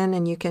Pixelkin,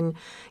 and you can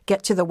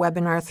get to the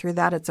webinar through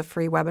that. It's a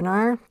free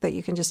webinar that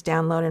you can just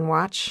download and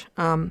watch.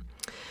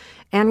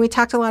 And we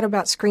talked a lot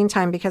about screen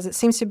time because it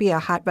seems to be a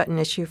hot-button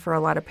issue for a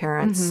lot of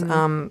parents.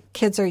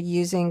 Kids are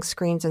using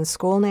screens in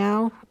school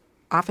now,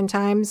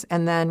 oftentimes,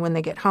 and then when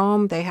they get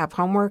home, they have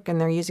homework and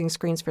they're using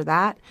screens for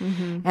that.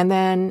 And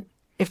then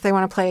if they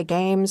want to play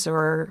games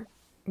or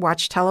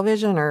watch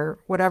television or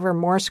whatever,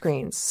 more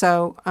screens.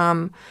 So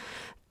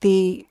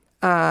the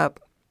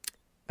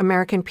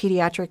American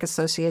Pediatric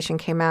Association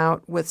came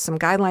out with some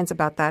guidelines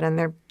about that,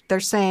 and they're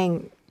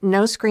saying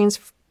no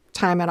screens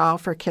time at all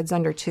for kids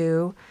under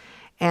 2,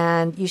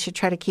 and you should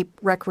try to keep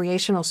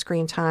recreational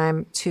screen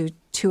time to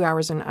 2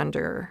 hours and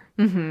under.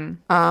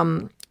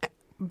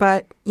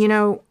 But,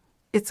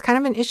 it's kind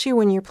of an issue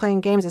when you're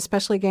playing games,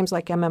 especially games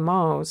like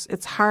MMOs.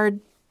 It's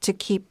hard to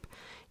keep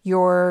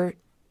your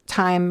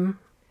time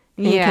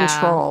in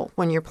control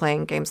when you're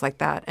playing games like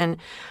that. And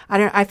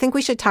I think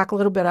we should talk a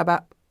little bit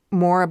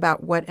more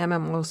about what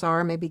MMOs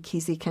are. Maybe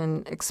Keezy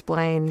can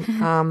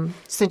explain,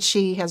 since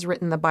she has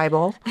written the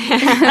Bible,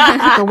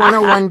 the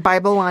 101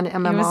 Bible on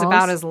MMOs. It was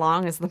about as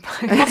long as the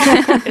Bible.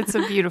 It's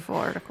a beautiful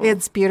article.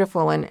 It's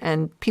beautiful,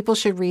 and people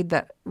should read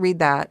that.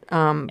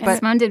 But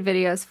Simone did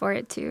videos for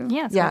it too.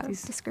 Yeah,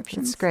 these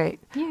descriptions. It's great.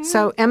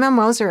 So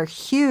MMOs are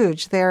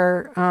huge.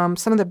 They're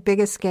some of the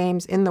biggest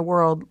games in the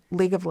world.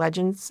 League of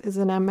Legends is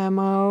an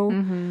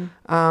MMO.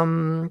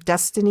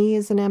 Destiny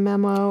is an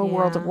MMO.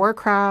 World of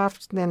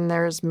Warcraft. Then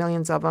there's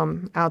millions of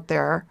them out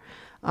there.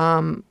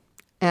 And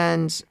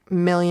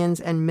millions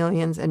and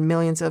millions and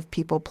millions of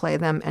people play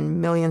them,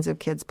 and millions of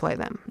kids play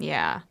them.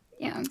 Yeah.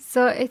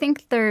 So I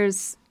think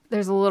there's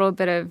a little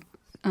bit of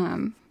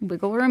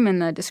wiggle room in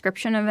the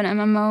description of an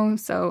MMO.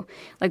 So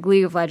like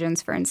League of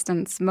Legends, for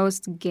instance,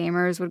 most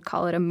gamers would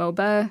call it a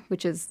MOBA,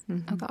 which is,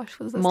 oh gosh,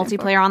 what does that stand for?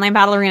 Multiplayer Online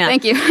Battle Arena.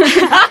 Thank you.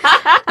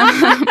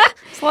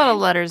 There's a lot of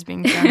letters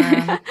being thrown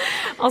around.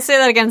 I'll say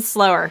that again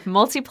slower.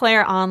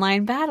 Multiplayer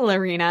online battle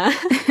arena.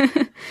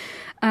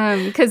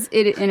 Because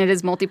it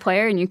is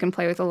multiplayer and you can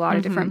play with a lot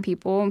of different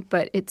people,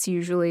 but it's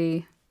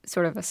usually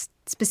sort of a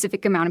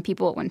specific amount of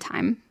people at one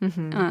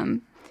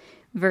time.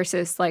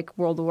 Versus like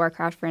World of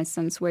Warcraft, for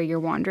instance, where you're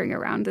wandering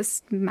around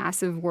this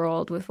massive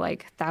world with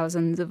like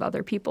thousands of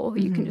other people who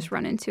you can just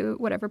run into at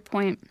whatever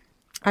point.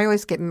 I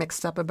always get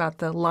mixed up about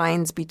the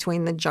lines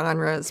between the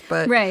genres,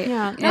 but Right.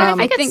 Yeah.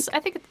 I think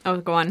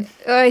go on.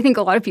 I think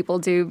a lot of people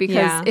do because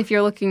Yeah. if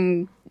you're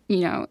looking,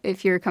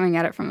 if you're coming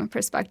at it from a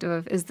perspective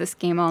of is this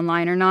game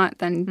online or not,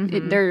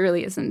 then there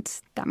really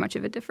isn't that much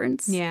of a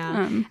difference.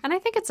 Yeah. And I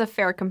think it's a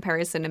fair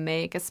comparison to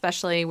make,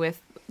 especially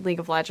with League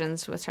of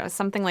Legends, which has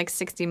something like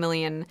 60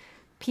 million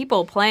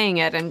people playing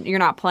it, and you're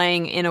not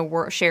playing in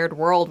a shared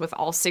world with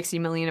all 60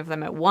 million of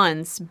them at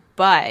once,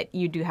 but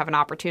you do have an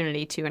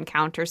opportunity to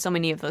encounter so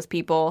many of those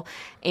people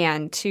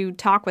and to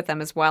talk with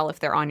them as well. If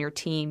they're on your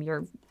team,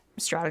 you're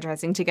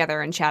strategizing together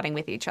and chatting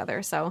with each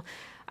other. So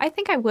I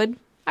think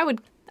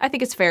I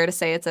think it's fair to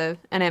say it's an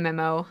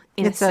MMO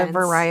in it's a sense. a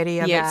variety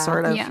of it,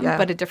 sort of. Yeah.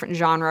 But a different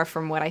genre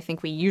from what I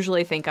think we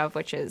usually think of,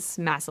 which is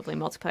massively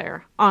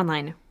multiplayer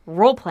online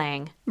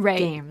role-playing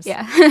games.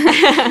 Yeah.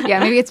 Yeah,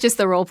 maybe it's just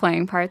the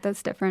role-playing part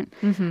that's different.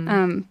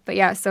 But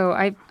yeah, so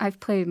I've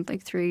played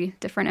like 3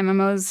 different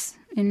MMOs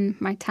in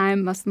my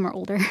time. Most of them are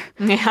older.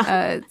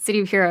 Yeah. City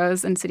of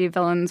Heroes and City of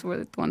Villains were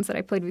the ones that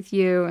I played with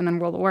you, and then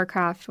World of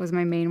Warcraft was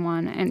my main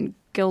one, and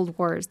Guild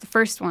Wars, the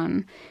first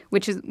one,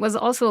 which was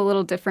also a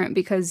little different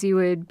because you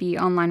would be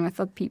online with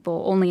the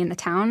people only in the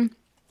town.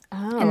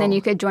 And then you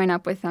could join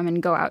up with them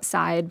and go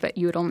outside, but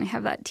you would only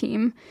have that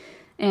team.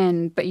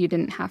 But you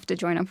didn't have to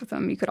join up with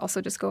them. You could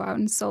also just go out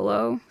and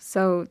solo.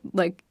 So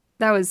like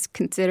that was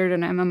considered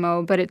an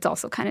MMO, but it's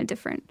also kind of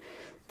different.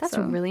 That's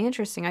really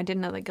interesting. I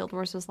didn't know that Guild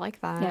Wars was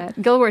like that. Yeah,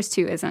 Guild Wars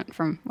 2 isn't,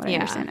 from what I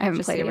understand. I haven't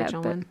just played the it yet,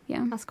 original but one.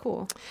 yeah. That's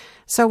cool.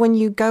 So when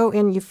you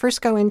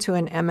first go into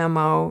an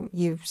MMO,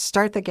 you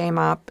start the game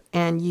up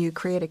and you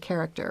create a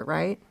character,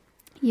 right?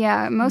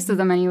 Yeah, most of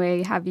them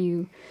anyway have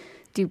you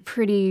do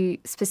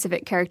pretty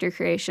specific character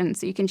creation,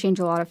 so you can change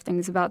a lot of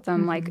things about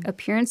them, like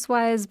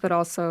appearance-wise, but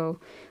also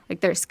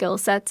like their skill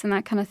sets and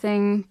that kind of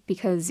thing,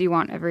 because you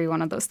want every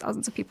one of those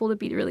thousands of people to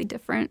be really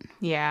different.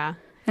 Yeah.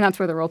 And that's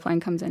where the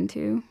role-playing comes in,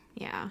 too.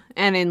 Yeah.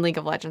 And in League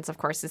of Legends, of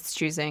course, it's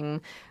choosing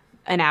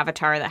an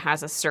avatar that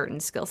has a certain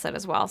skill set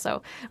as well.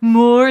 So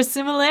more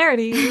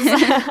similarities.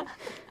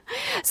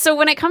 So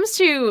when it comes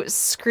to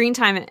screen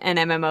time and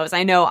MMOs,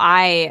 I know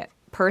I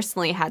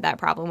personally had that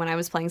problem when I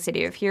was playing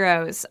City of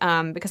Heroes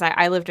because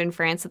I lived in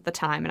France at the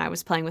time and I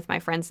was playing with my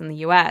friends in the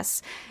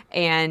U.S.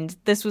 And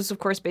this was, of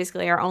course,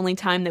 basically our only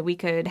time that we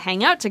could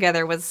hang out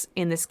together was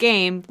in this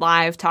game,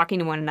 live, talking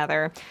to one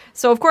another.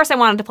 So, of course, I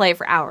wanted to play it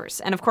for hours.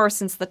 And, of course,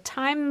 since the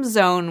time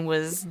zone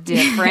was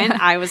different,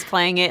 I was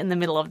playing it in the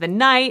middle of the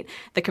night.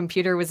 The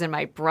computer was in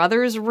my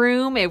brother's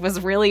room. It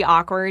was really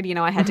awkward. You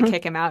know, I had to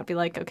kick him out, be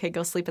like, okay,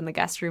 go sleep in the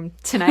guest room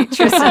tonight,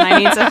 Tristan.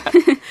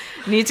 I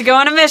need to go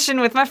on a mission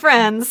with my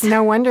friends.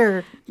 No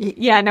wonder.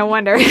 Yeah, no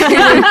wonder. He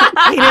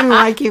didn't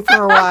like you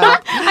for a while.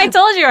 I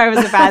told you I was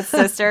a bad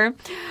sister.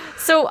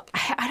 So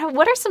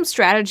what are some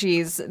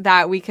strategies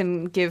that we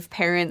can give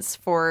parents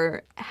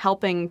for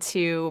helping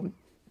to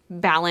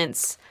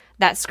balance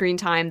that screen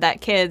time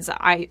that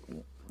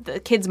the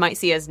kids might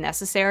see as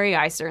necessary?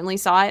 I certainly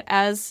saw it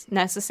as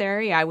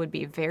necessary. I would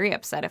be very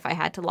upset if I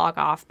had to log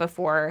off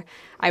before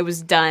I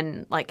was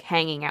done like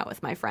hanging out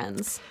with my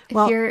friends.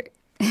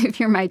 If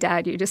you're my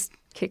dad, you just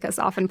kick us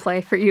off and play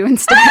for you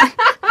instead.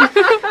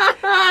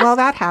 Well,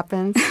 that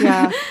happens,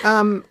 yeah.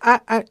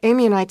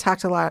 Amy and I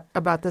talked a lot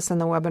about this in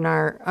the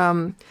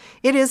webinar.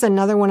 It is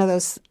another one of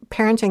those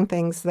parenting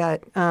things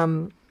that,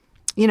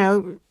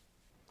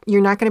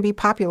 you're not going to be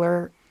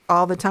popular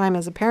all the time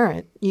as a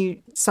parent.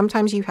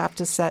 Sometimes you have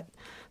to set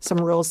some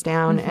rules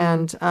down.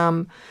 And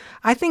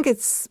I think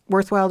it's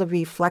worthwhile to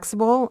be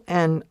flexible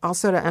and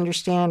also to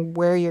understand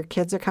where your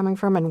kids are coming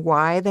from and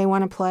why they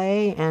want to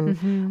play.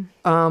 And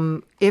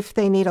if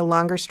they need a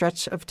longer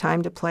stretch of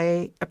time to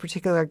play a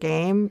particular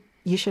game,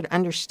 you should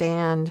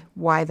understand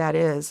why that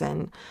is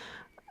and,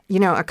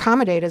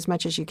 accommodate as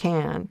much as you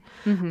can.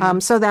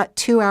 So that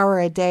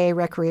 2-hour-a-day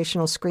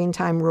recreational screen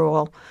time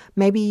rule,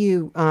 maybe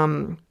you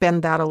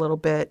bend that a little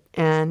bit.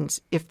 And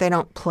if they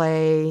don't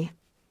play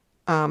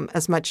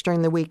as much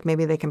during the week,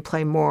 maybe they can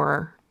play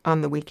more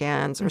on the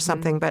weekends or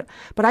something. But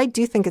I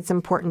do think it's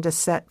important to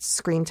set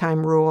screen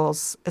time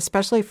rules,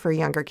 especially for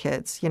younger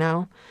kids, You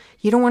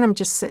don't want them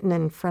just sitting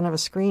in front of a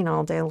screen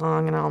all day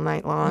long and all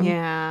night long.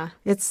 Yeah.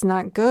 It's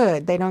not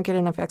good. They don't get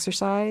enough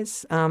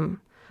exercise.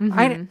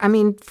 I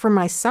mean, for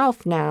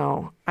myself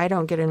now, I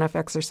don't get enough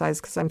exercise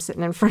because I'm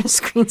sitting in front of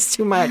screens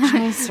too much.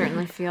 I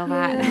certainly feel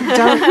that.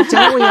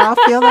 Don't we all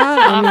feel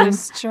that?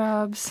 Office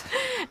jobs.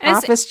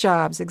 Office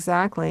jobs,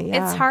 exactly.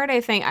 Yeah. It's hard,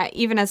 I think.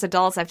 Even as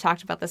adults, I've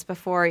talked about this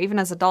before. Even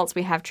as adults,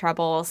 we have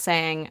trouble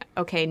saying,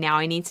 okay, now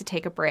I need to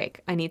take a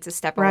break. I need to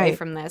step away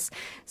from this.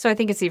 So I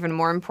think it's even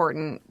more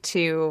important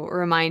to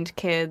remind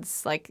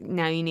kids, like,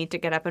 now you need to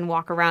get up and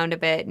walk around a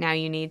bit. Now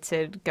you need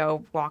to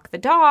go walk the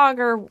dog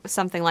or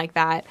something like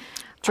that.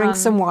 Drink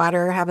some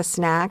water, have a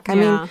snack. I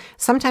mean,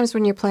 sometimes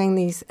when you're playing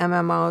these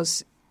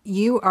MMOs,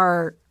 you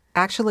are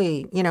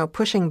actually,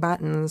 pushing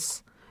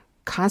buttons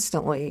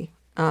constantly.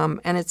 And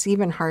it's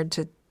even hard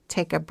to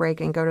take a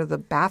break and go to the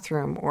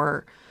bathroom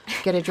or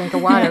get a drink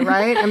of water,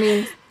 right? I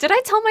mean, did I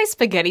tell my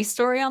spaghetti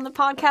story on the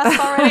podcast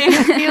already?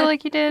 I feel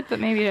like you did, but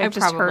maybe I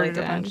just heard it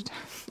a bunch.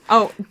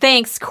 Oh,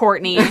 thanks,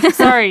 Courtney.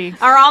 Sorry.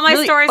 Are all my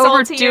really stories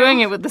all to you? overdoing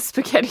it with the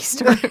spaghetti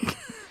story.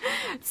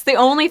 It's the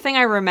only thing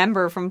I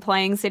remember from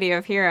playing City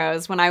of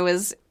Heroes when I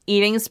was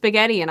eating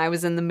spaghetti and I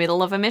was in the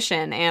middle of a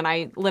mission and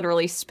I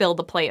literally spilled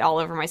the plate all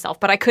over myself.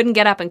 But I couldn't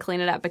get up and clean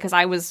it up because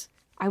I was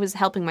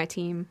helping my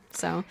team.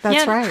 So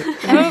that's right.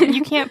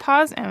 You can't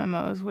pause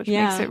MMOs, which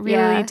makes it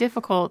really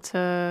difficult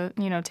to,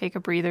 take a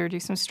breather, do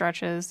some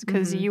stretches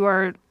because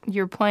you're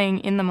playing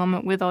in the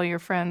moment with all your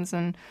friends.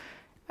 And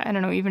I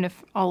don't know, even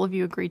if all of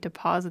you agreed to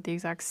pause at the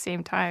exact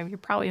same time, you're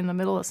probably in the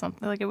middle of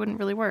something. Like, it wouldn't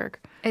really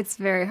work. It's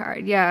very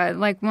hard. Yeah.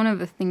 Like, one of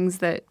the things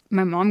that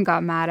my mom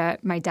got mad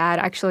at my dad,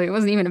 actually, it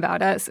wasn't even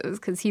about us. It was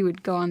because he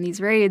would go on these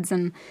raids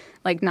and,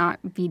 like,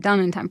 not be done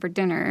in time for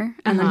dinner.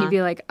 And then he'd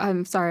be like,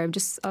 I'm sorry, I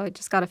just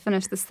got to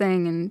finish this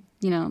thing. And,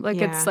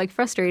 it's, like,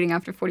 frustrating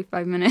after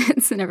 45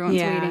 minutes and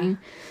everyone's waiting.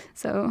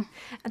 So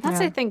and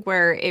that's, I think,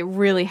 where it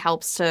really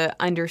helps to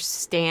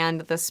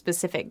understand the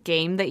specific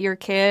game that your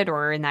kid,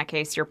 or in that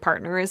case, your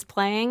partner, is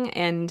playing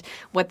and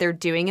what they're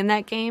doing in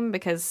that game.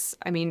 Because,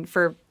 I mean,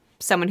 for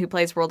someone who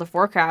plays World of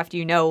Warcraft,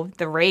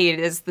 the raid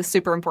is the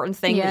super important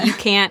thing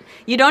that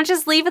you don't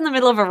just leave in the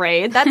middle of a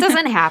raid. That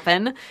doesn't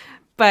happen.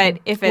 But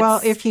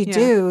if you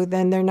do,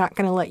 then they're not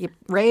going to let you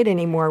raid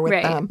anymore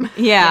with them.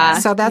 Yeah.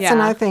 So that's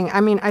another thing.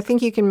 I mean, I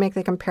think you can make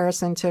the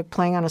comparison to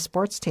playing on a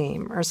sports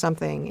team or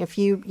something. If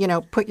you,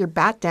 put your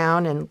bat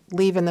down and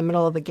leave in the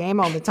middle of the game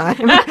all the time,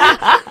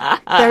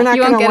 they're not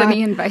going to get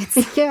any invites.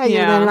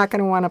 They're not going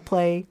to want to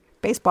play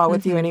baseball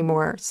with you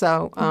anymore.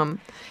 So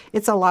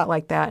it's a lot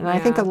like that. And I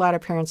think a lot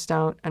of parents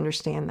don't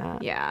understand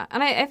that. Yeah.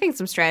 And I think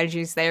some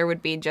strategies there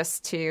would be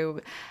just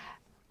to,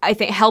 I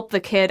think, help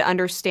the kid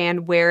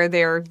understand where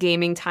their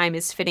gaming time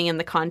is fitting in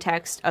the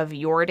context of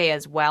your day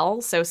as well.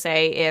 So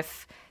say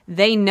if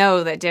they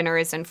know that dinner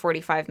is in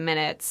 45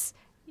 minutes,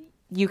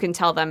 you can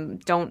tell them,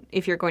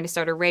 if you're going to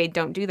start a raid,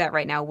 don't do that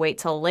right now. Wait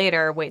till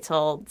later. Wait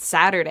till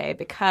Saturday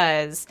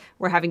because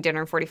we're having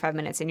dinner in 45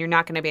 minutes and you're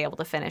not going to be able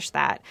to finish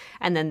that.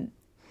 And then,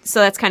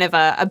 so that's kind of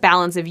a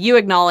balance of you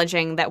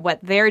acknowledging that what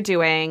they're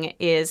doing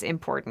is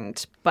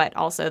important, but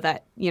also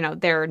that,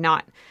 they're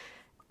not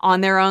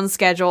on their own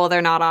schedule.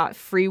 They're not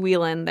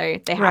freewheeling.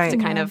 They have to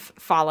kind of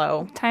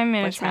follow time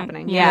management.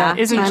 What's happening. It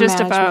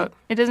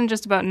isn't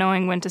just about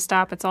knowing when to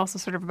stop. It's also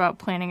sort of about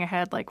planning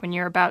ahead. Like when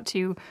you're about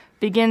to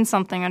begin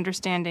something,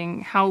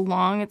 understanding how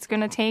long it's going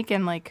to take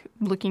and like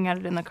looking at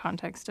it in the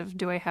context of,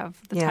 do I have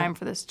the time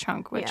for this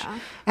chunk?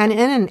 And in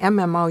an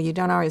MMO, you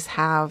don't always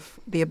have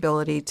the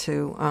ability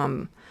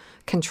to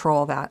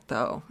control that,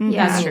 though.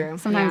 Yeah, that's true.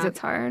 Sometimes it's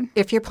hard.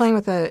 If you're playing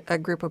with a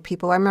group of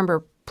people, I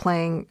remember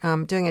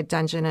doing a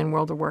dungeon in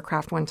World of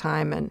Warcraft one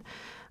time,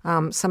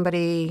 and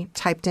somebody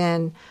typed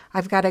in,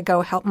 I've got to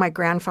go help my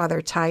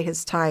grandfather tie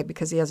his tie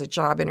because he has a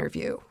job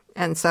interview.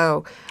 And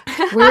so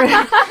we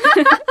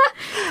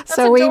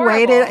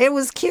waited. It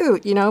was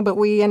cute, but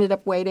we ended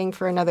up waiting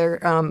for another,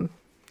 10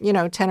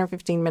 or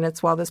 15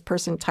 minutes while this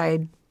person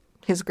tied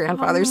his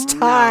grandfather's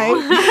tie.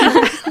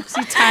 Is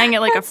he tying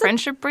it like a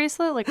friendship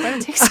bracelet? Like, why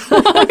did it take so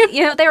long?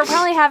 They were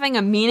probably having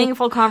a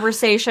meaningful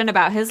conversation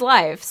about his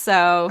life.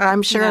 So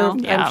I'm sure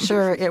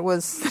it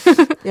was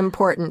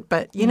important.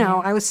 But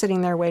I was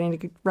sitting there waiting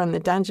to run the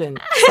dungeon,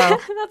 so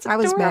that's I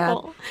was mad.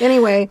 adorable.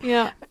 Anyway,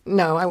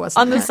 no, I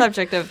wasn't. On the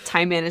subject of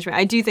time management,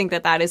 I do think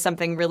that is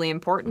something really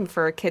important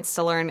for kids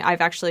to learn.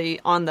 I've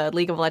actually, on the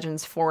League of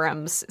Legends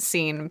forums,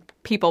 seen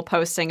people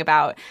posting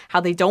about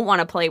how they don't want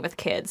to play with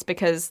kids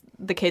because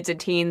the kids and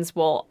teens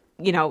will,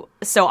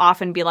 so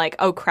often be like,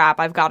 oh crap,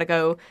 I've got to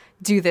go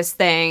do this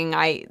thing.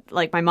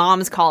 My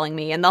mom's calling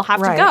me, and they'll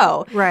have to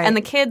go. Right. And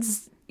the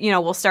kids,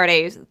 will start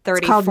a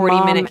 30,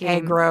 40-minute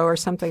game. Aggro or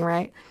something,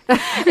 right?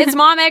 It's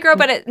mom aggro,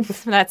 but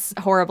that's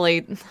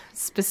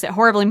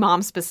horribly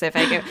mom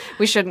specific.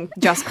 We shouldn't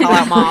just call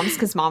out moms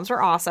because moms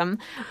are awesome.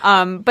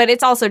 But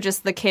it's also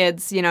just the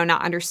kids,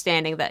 not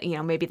understanding that,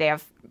 maybe they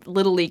have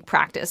Little League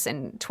practice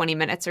in 20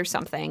 minutes or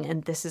something,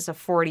 and this is a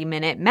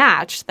 40-minute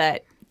match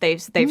that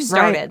they've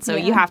started, so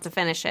you have to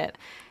finish it.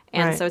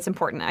 And so it's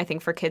important, I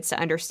think, for kids to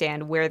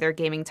understand where their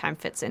gaming time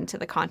fits into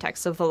the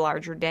context of the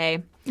larger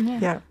day.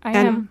 Yeah.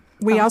 And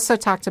we also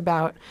talked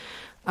about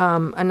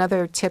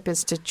another tip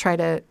is to try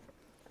to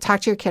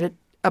talk to your kid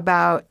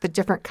about the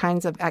different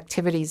kinds of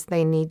activities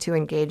they need to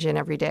engage in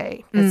every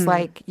day. It's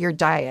like your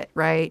diet,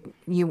 right?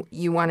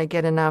 You want to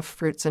get enough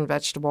fruits and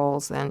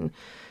vegetables and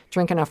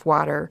drink enough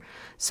water.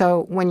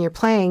 So when you're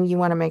playing, you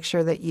want to make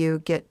sure that you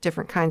get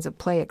different kinds of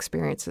play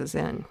experiences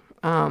in,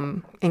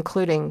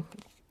 including,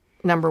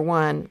 number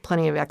one,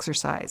 plenty of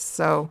exercise.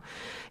 So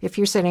if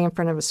you're sitting in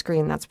front of a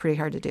screen, that's pretty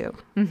hard to do.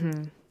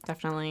 Mm-hmm.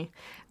 Definitely.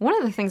 One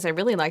of the things I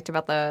really liked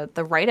about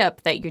the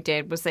write-up that you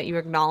did was that you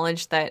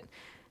acknowledged that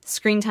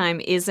screen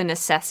time is a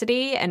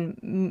necessity, and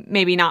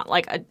maybe not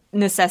like a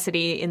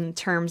necessity in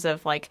terms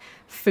of like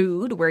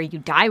food where you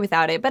die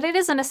without it, but it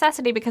is a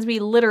necessity because we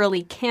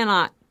literally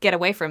cannot get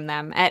away from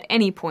them at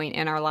any point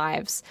in our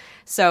lives.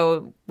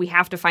 So we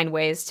have to find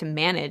ways to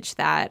manage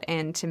that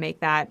and to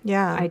make that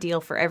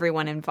ideal for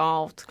everyone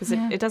involved, because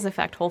it does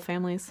affect whole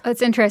families.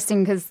 It's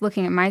interesting because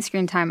looking at my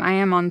screen time, I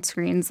am on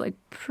screens like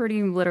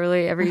pretty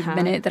literally every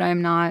minute that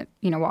I'm not,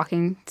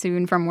 walking to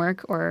and from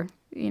work or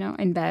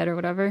in bed or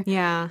whatever.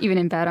 Yeah. Even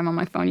in bed, I'm on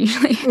my phone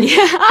usually.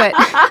 Yeah. But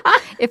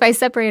if I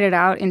separate it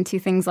out into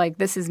things like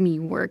this is me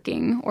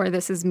working or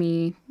this is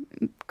me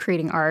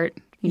creating art,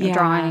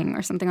 drawing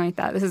or something like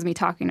that, this is me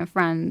talking to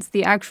friends,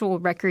 the actual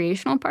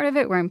recreational part of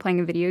it where I'm playing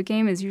a video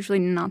game is usually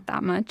not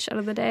that much out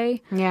of the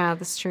day. Yeah,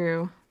 that's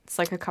true. It's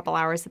like a couple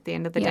hours at the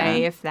end of the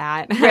day, if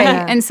that.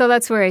 Right. And so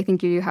that's where I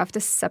think you have to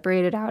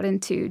separate it out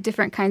into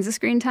different kinds of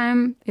screen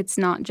time. It's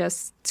not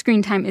just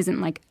screen time isn't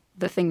like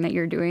the thing that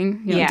you're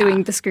doing,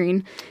 doing the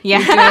screen. Yeah.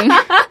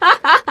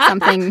 You're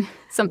doing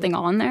something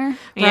on there.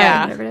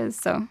 Yeah. Whatever it is.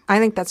 So I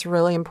think that's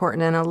really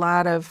important. And a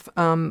lot of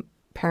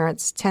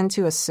parents tend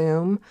to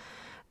assume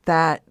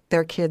that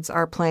their kids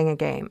are playing a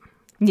game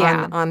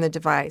on the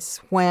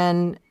device,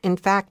 when in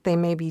fact they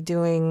may be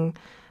doing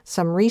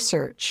some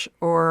research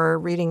or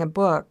reading a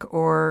book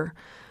or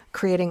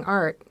creating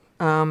art.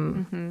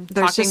 Talking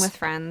with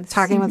friends.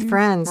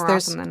 More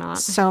There's often than not.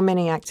 so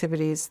many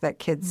activities that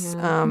kids,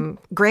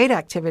 great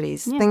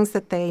activities, things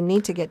that they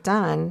need to get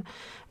done.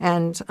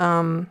 And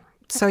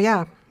so.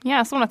 Yeah, I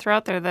also want to throw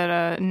out there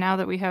that now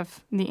that we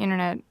have the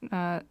internet,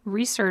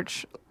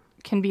 research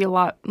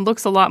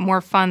looks a lot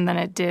more fun than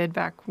it did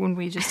back when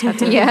we just had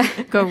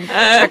to go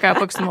check out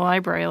books in the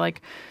library.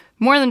 Like,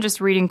 more than just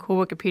reading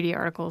cool Wikipedia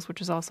articles,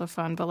 which is also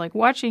fun, but like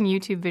watching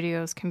YouTube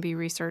videos can be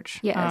research.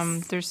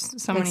 Yes. There's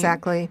so many.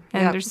 Exactly.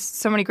 And there's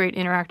so many great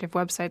interactive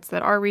websites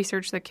that are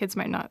research that kids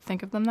might not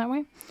think of them that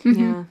way.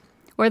 Mm-hmm. Yeah.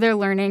 Or they're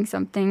learning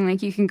something.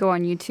 Like you can go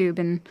on YouTube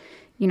and,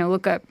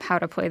 look up how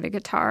to play the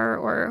guitar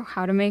or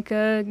how to make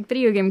a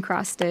video game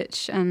cross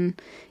stitch.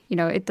 And,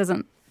 it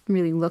doesn't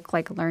really look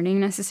like learning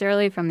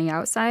necessarily from the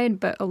outside,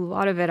 but a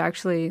lot of it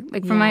actually,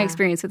 like from my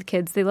experience with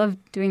kids, they love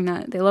doing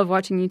that. They love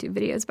watching YouTube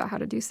videos about how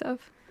to do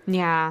stuff.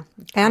 Yeah.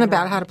 And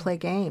about how to play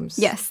games.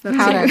 Yes.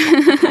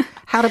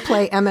 How to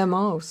play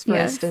MMOs, for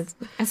instance.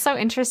 It's so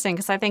interesting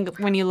because I think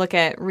when you look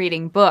at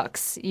reading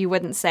books, you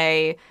wouldn't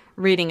say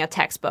reading a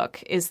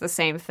textbook is the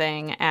same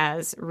thing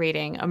as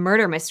reading a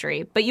murder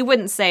mystery, but you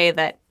wouldn't say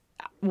that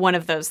one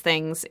of those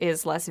things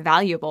is less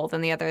valuable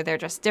than the other. They're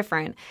just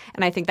different.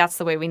 And I think that's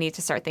the way we need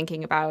to start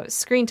thinking about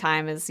screen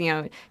time is,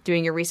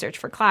 doing your research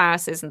for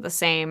class isn't the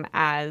same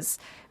as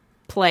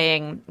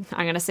playing,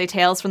 I'm going to say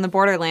Tales from the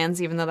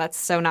Borderlands, even though that's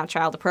so not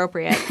child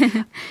appropriate.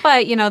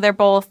 But, they're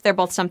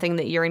both something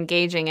that you're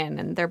engaging in,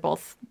 and they're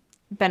both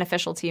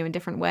beneficial to you in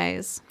different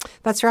ways.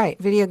 That's right.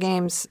 Video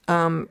games,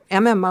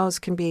 MMOs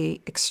can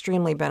be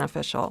extremely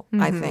beneficial,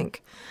 I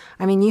think.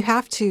 I mean, you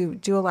have to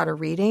do a lot of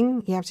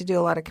reading. You have to do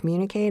a lot of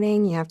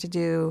communicating. You have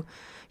to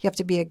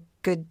be a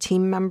good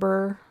team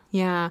member.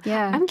 Yeah.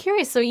 I'm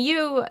curious. So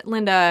you,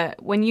 Linda,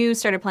 when you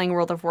started playing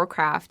World of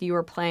Warcraft, you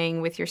were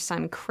playing with your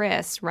son,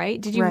 Chris, right?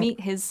 Did you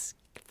meet his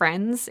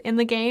friends in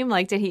the game?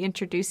 Like, did he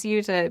introduce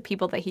you to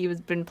people that he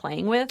was been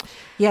playing with?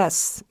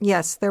 Yes.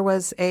 There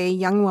was a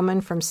young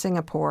woman from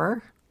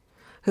Singapore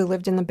who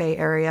lived in the Bay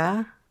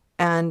Area.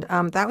 And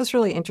that was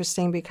really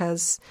interesting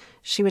because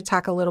she would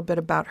talk a little bit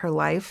about her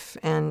life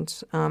and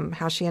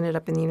how she ended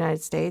up in the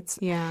United States.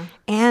 Yeah.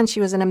 And she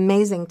was an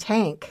amazing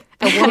tank.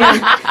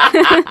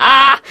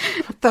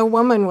 The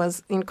woman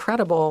was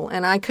incredible,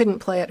 and I couldn't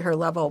play at her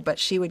level, but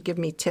she would give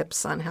me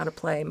tips on how to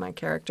play my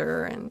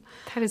character. And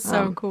that is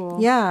so cool.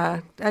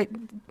 Yeah.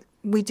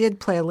 We did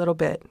play a little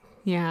bit.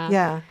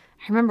 Yeah.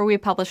 I remember we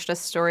published a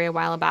story a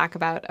while back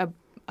about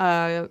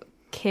a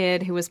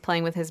kid who was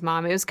playing with his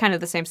mom. It was kind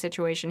of the same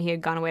situation. He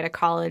had gone away to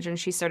college, and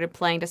she started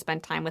playing to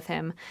spend time with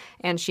him,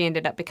 and she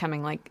ended up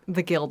becoming like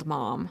the guild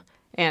mom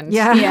and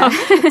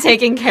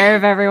taking care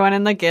of everyone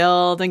in the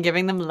guild and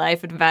giving them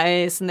life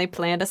advice. And they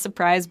planned a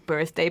surprise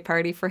birthday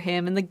party for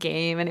him in the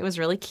game, and it was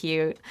really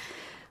cute.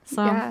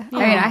 So, I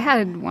mean, I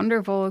had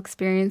wonderful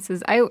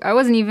experiences. I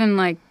wasn't even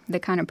like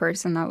the kind of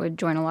person that would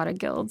join a lot of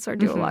guilds or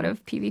do a lot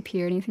of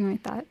PvP or anything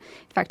like that.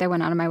 In fact, I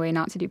went out of my way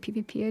not to do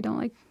PvP. I don't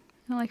like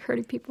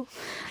hurting people.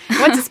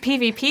 What does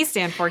PvP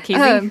stand for,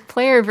 Keezy?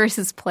 Player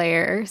versus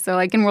player. So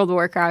like in World of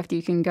Warcraft,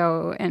 you can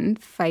go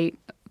and fight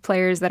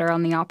players that are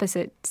on the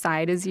opposite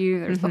side as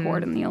you. There's the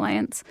Horde and the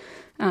Alliance.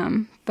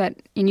 And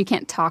you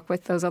can't talk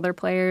with those other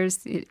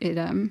players.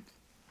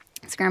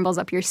 scrambles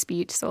up your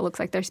speech, so it looks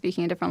like they're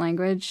speaking a different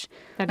language,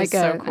 That like is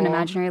so cool. an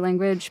imaginary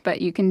language.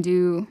 But you can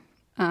do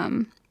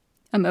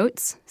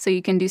emotes, so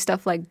you can do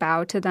stuff like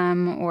bow to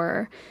them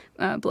or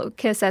blow a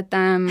kiss at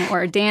them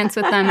or dance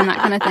with them and that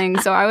kind of thing.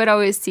 So I would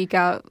always seek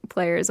out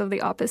players of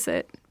the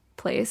opposite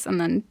place and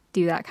then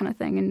do that kind of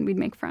thing, and we'd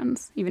make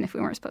friends even if we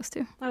weren't supposed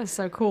to. That is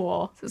so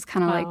cool. So it's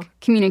kind of Wow. like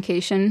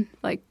communication,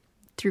 like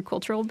through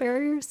cultural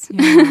barriers.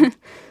 Yeah.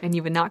 And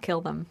you would not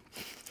kill them.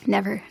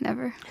 Never.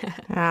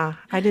 Yeah,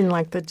 I didn't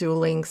like the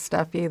dueling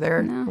stuff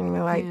either.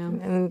 No.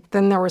 And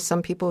then there were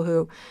some people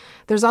who,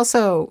 there's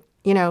also,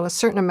 a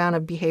certain amount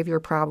of behavior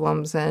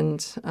problems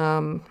and,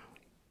 I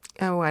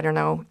don't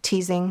know,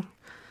 teasing,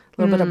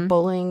 a little bit of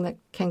bullying that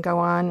can go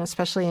on,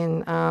 especially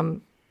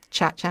in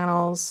chat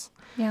channels.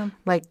 Yeah.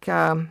 Like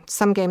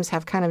some games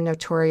have kind of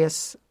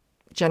notorious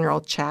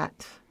general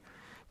chat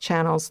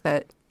channels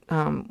that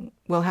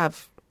will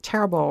have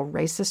terrible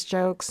racist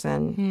jokes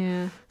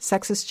and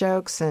sexist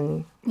jokes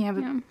and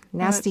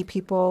nasty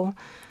people.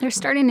 They're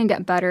starting to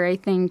get better. I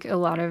think a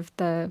lot of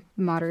the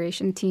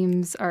moderation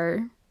teams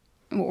are,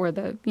 or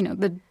the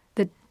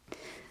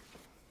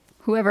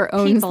whoever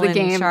owns People the in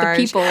game, charge.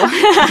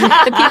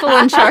 the people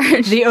in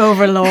charge The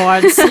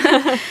overlords.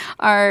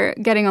 are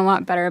getting a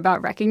lot better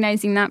about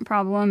recognizing that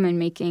problem and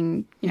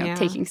making, Yeah.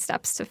 taking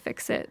steps to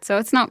fix it. So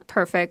it's not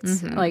perfect.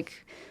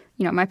 Like,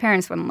 my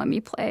parents wouldn't let me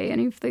play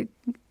any of the,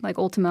 like,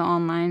 Ultima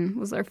Online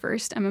was our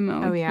first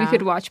MMO. Oh, yeah. We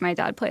could watch my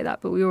dad play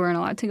that, but we weren't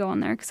allowed to go on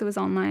there because it was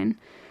online.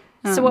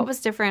 So what was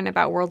different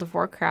about World of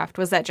Warcraft?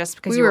 Was that just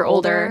because We you were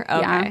older.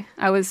 Okay. Yeah.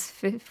 I was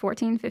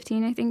 14,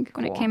 15, I think,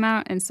 when it Cool. came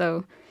out. And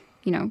so,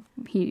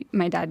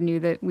 my dad knew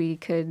that we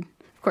could,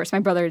 of course, my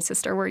brother and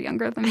sister were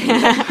younger than me.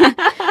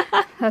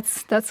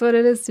 That's what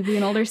it is to be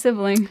an older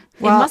sibling.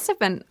 It must have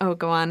been. Oh,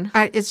 go on.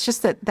 It's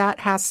just that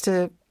has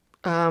to,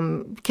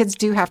 kids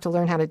do have to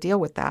learn how to deal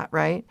with that,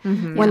 right?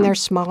 When they're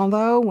small,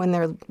 though, when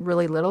they're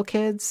really little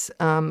kids,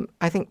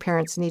 I think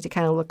parents need to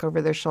kind of look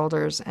over their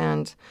shoulders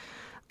and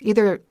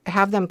either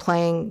have them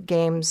playing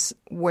games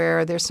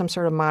where there's some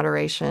sort of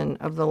moderation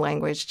of the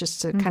language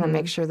just to kind of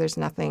make sure there's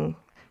nothing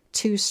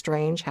too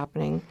strange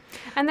happening.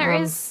 And there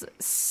is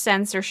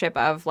censorship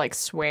of like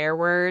swear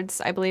words,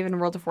 I believe, in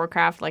World of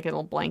Warcraft. Like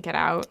it'll blank it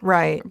out.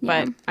 Right.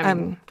 But I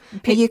mean,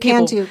 You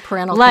can people- do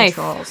parental life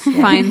controls.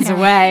 finds a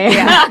way.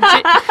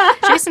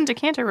 Jason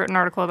Decanter wrote an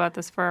article about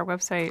this for our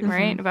website,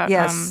 right? About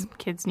Yes.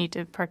 kids need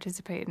to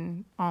participate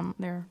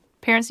their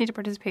parents need to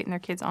participate in their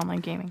kids'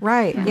 online gaming.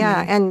 Right.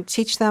 Yeah. And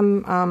teach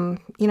them,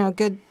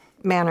 good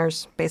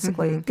manners,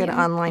 basically, good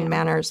online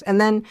manners. And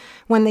then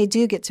when they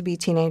do get to be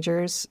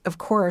teenagers, of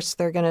course,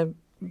 they're going to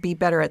be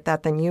better at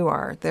that than you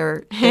are.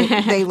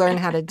 They learn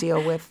how to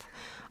deal with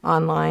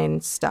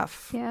online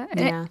stuff. Yeah.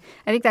 Yeah.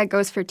 I think that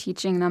goes for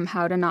teaching them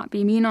how to not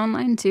be mean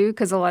online, too,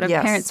 because a lot of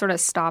Yes. parents sort of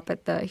stop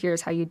at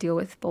here's how you deal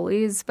with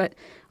bullies. But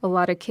a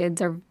lot of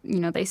kids are,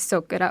 they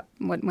soak it up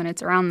when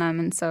it's around them.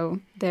 And so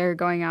they're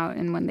going out,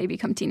 and when they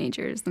become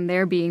teenagers, then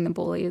they're being the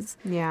bullies.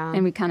 Yeah.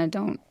 And we kind of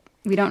don't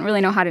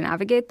really know how to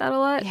navigate that a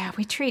lot. Yeah,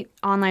 we treat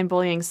online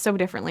bullying so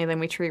differently than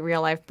we treat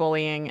real life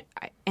bullying,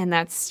 and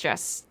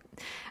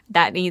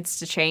that needs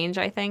to change,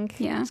 I think.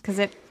 Yeah. Because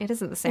it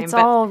isn't the same. It's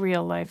but all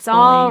real life. it's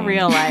all bullying.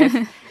 real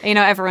life.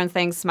 Everyone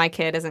thinks my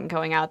kid isn't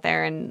going out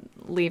there and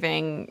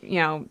leaving,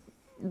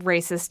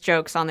 racist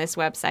jokes on this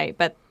website,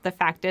 but the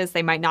fact is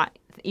they might not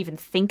even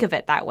think of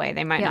it that way.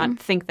 They might not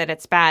think that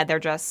it's bad. They're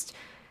just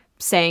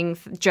saying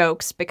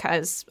jokes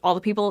because all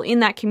the people in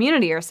that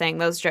community are saying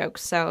those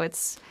jokes. So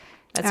that's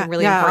a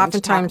really important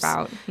to talk oftentimes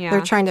about. Yeah.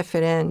 they're trying to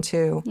fit in,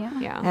 too. Yeah.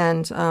 Yeah.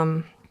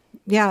 And,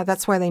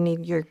 that's why they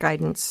need your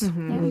guidance. You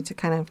need to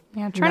kind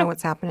of try know to-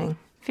 what's happening.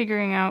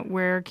 Figuring out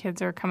where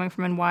kids are coming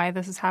from and why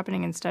this is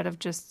happening instead of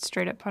just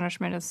straight up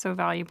punishment is so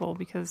valuable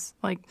because,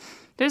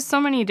 there's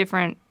so many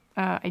different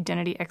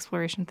identity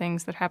exploration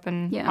things that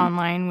happen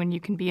online when you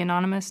can be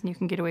anonymous and you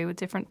can get away with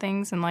different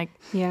things. And,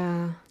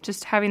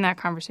 just having that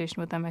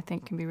conversation with them, I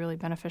think, can be really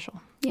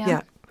beneficial.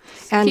 Yeah.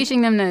 And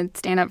Teaching them to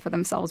stand up for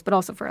themselves, but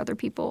also for other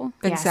people.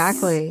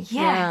 exactly.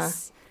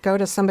 Yes. Yeah. Go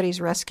to somebody's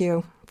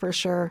rescue for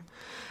sure.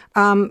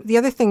 The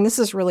other thing, this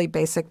is really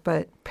basic,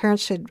 but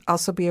parents should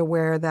also be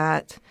aware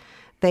that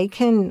they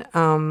can,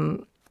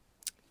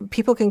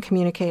 people can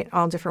communicate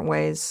all different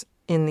ways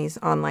in these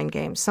online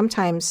games.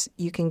 Sometimes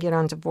you can get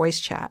onto voice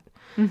chat.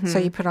 So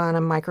you put on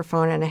a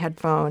microphone and a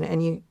headphone,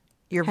 and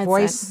your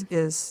voice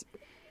is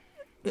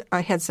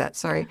a headset.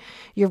 Sorry,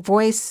 your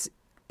voice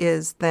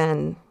is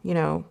then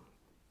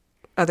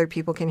other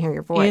people can hear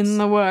your voice in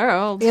the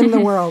world.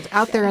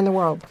 out there in the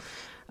world.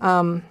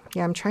 I'm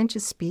trying to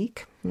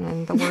speak,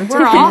 and the words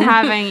We're all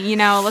having,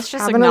 let's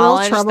just Having a little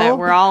acknowledge trouble. that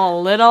we're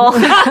all a little.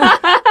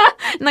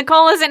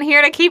 Nicole isn't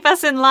here to keep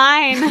us in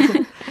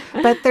line.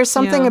 But there's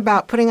something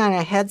about putting on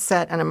a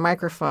headset and a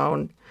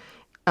microphone,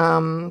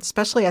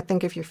 especially I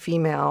think if you're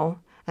female,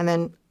 and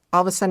then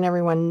all of a sudden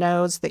everyone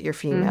knows that you're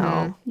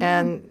female.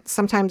 And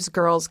sometimes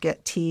girls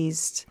get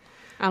teased.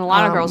 And a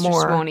lot of girls just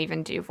more. won't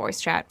even do voice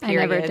chat,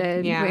 period. I never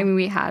did. Yeah. I mean,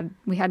 we had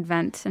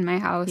Vent in my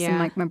house,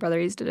 Yeah. and my brother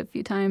used it a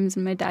few times,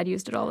 and my dad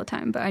used it all the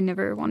time, but I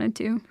never wanted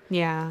to.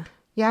 Yeah.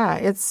 Yeah,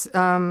 it's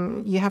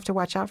you have to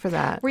watch out for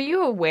that. Were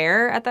you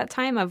aware at that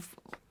time of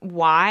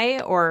why,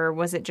 or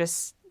was it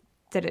just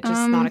did it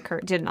just not occur?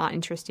 Did it not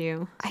interest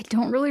you? I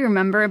don't really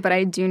remember, but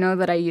I do know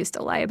that I used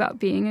to lie about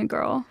being a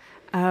girl.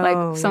 Oh,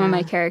 Like some of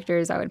my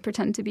characters, I would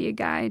pretend to be a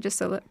guy just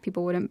so that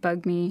people wouldn't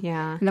bug me.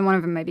 Yeah. And then one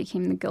of them I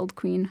became the guild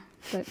queen.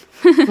 But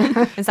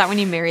Is that when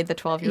you married the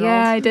 12-year-old?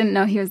 yeah, I didn't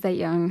know he was that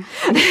young.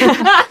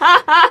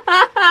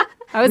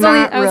 I was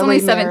Not only really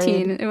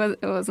 17.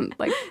 It wasn't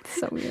like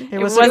so weird. It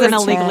wasn't a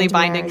legally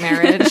binding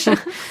marriage.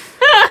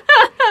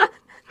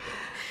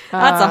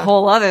 That's a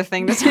whole other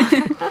thing to talk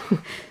about.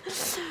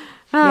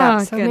 Yeah,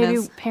 Oh, So goodness.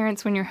 maybe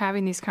parents, when you're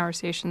having these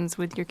conversations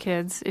with your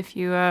kids, if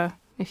you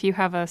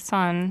have a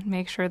son,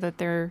 make sure that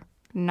they're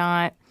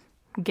not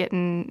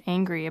getting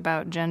angry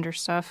about gender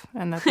stuff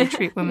and that they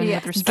treat women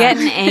with respect.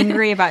 Getting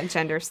angry about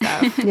gender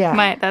stuff.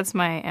 Yeah. That's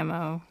my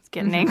MO. Is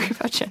getting angry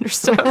about gender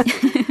stuff.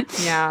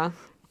 Yeah.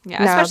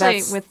 Yeah, No, especially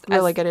that's with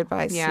really good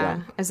advice. Yeah, Yeah.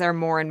 as there are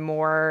more and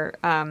more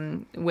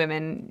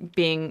women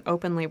being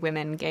openly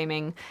women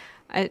gaming,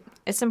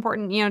 it's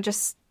important.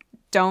 Just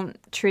don't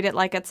treat it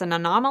like it's an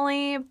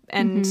anomaly,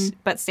 and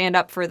but stand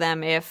up for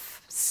them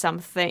if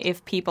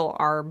people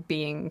are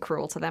being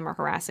cruel to them or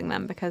harassing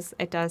them, because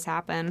it does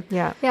happen.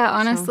 Yeah. Yeah,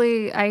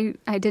 honestly, I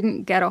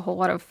didn't get a whole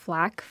lot of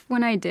flack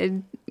when I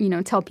did,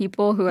 tell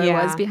people who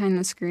I was behind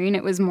the screen.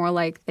 It was more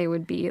like they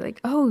would be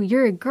like, "Oh,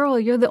 you're a girl.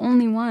 You're the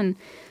only one."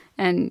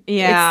 And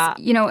Yeah.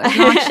 it's,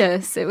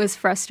 obnoxious. It was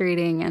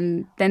frustrating.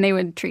 And then they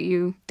would treat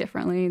you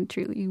differently,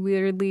 treat you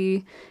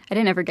weirdly. I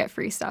didn't ever get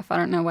free stuff. I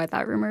don't know why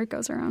that rumor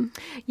goes around.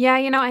 Yeah,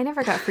 I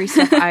never got free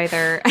stuff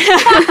either.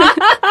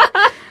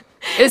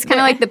 It was kind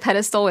of like the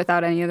pedestal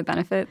without any of the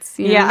benefits.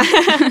 Yeah.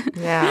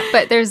 Yeah.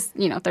 But there's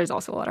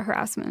also a lot of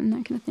harassment and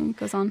that kind of thing that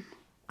goes on.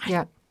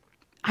 Yeah.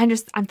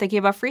 I'm thinking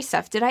about free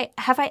stuff.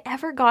 Have I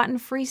ever gotten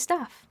free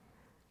stuff?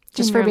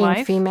 Just In for your being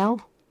life?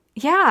 female.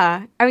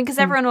 Yeah. I mean, because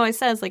everyone always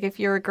says, like, if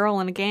you're a girl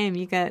in a game,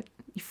 you get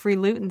free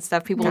loot and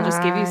stuff. People will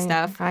just give you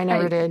stuff. I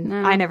never did.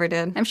 No. I never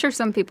did. I'm sure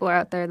some people are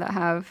out there that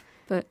have,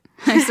 but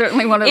I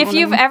certainly want to. If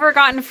you've ever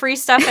gotten free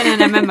stuff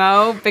in an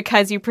MMO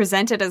because you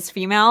presented as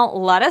female,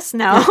 let us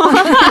know.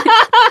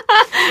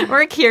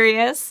 We're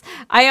curious.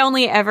 I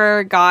only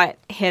ever got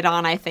hit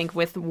on, I think,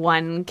 with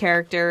one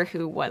character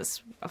who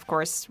was, of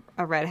course,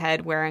 a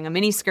redhead wearing a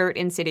miniskirt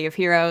in City of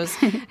Heroes.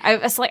 I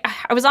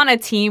was on a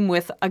team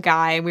with a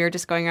guy. We were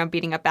just going around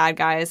beating up bad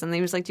guys, and he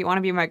was like, "Do you want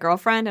to be my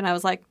girlfriend?" And I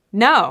was like,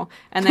 "No."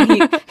 And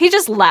then he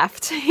just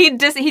left. He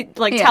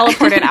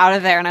teleported out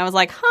of there, and I was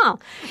like, "Huh."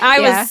 And I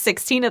was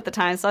 16 at the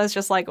time, so I was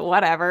just like,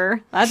 "Whatever.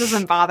 That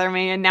doesn't bother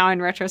me." And now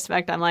in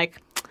retrospect, I'm like,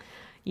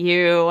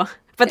 "You."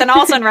 But then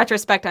also in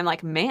retrospect, I'm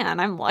like, man,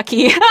 I'm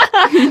lucky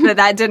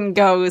that didn't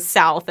go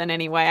south in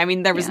any way. I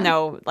mean, there was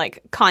no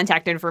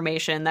contact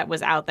information that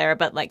was out there,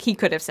 but he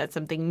could have said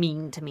something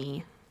mean to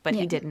me, but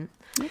he didn't.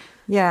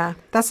 Yeah,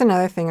 that's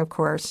another thing, of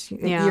course.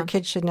 Yeah. Your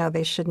kids should know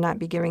they should not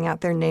be giving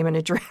out their name and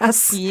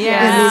address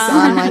Yeah. in these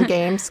online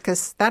games,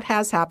 because that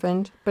has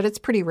happened, but it's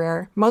pretty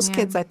rare. Most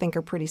kids, I think,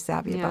 are pretty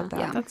savvy about that.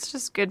 Yeah. That's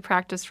just good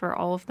practice for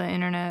all of the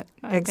internet.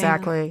 I think.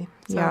 Exactly.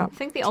 So Yeah. I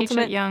think the teach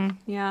ultimate it young.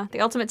 Yeah, the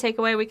ultimate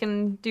takeaway we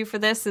can do for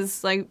this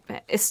is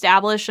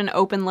establish an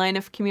open line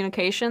of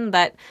communication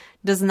that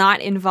does not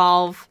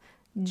involve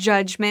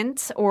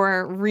judgment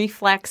or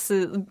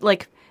reflexes,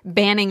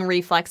 banning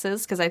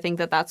reflexes, because I think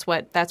that's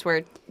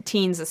where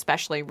teens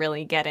especially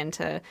really get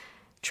into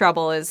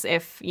trouble, is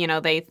if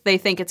they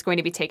think it's going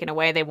to be taken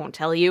away, they won't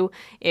tell you.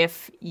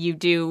 If you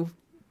do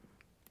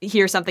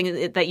hear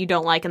something that you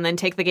don't like and then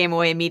take the game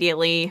away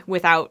immediately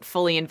without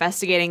fully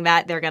investigating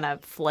that, they're gonna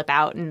flip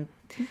out and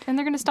And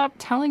they're going to stop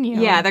telling you.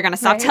 yeah, they're gonna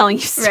stop telling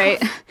you stuff.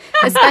 Right.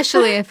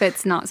 Especially if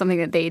it's not something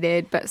that they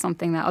did, but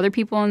something that other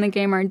people in the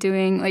game are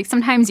doing.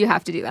 Sometimes you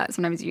have to do that.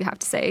 Sometimes you have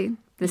to say,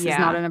 this is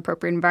not an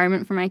appropriate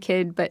environment for my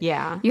kid, but you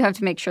have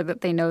to make sure that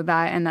they know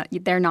that and that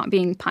they're not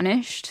being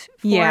punished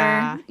for,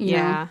 Yeah.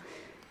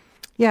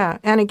 Yeah,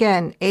 and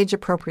again, age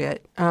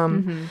appropriate.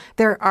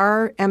 There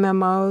are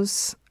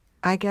MMOs,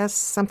 I guess,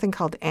 something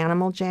called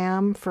Animal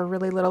Jam for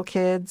really little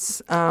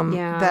kids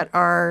that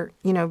are,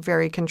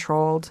 very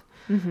controlled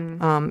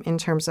in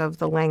terms of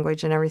the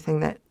language and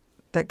everything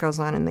that goes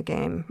on in the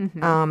game.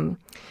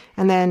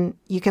 And then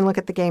you can look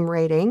at the game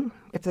rating.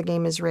 If the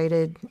game is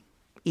rated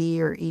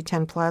E or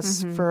E10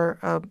 plus for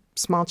a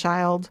small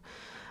child.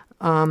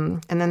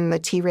 And then the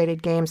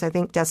T-rated games, I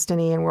think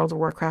Destiny and World of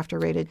Warcraft are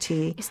rated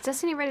T. Is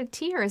Destiny rated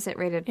T or is it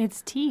rated?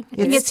 It's T.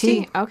 It's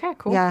T. Okay,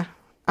 cool. Yeah.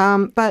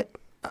 But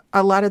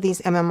a lot of these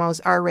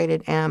MMOs are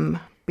rated M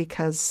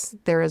because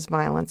there is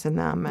violence in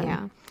them.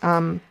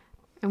 And,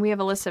 And we have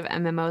a list of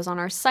MMOs on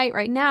our site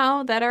right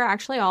now that are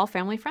actually all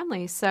family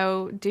friendly.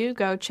 So do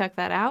go check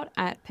that out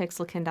at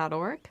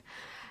pixelkin.org.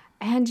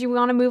 And you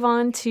want to move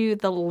on to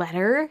the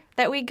letter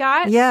that we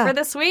got for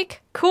this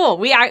week? Cool.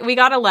 We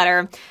got a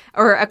letter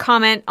or a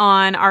comment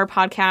on our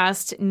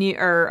podcast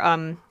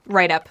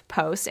write-up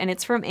post, and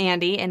it's from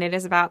Andy, and it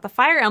is about the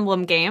Fire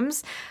Emblem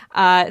games.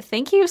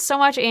 Thank you so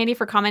much, Andy,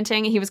 for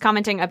commenting. He was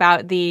commenting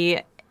about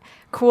the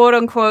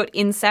quote-unquote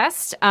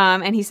incest,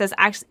 and he says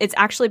it's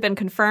actually been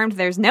confirmed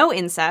there's no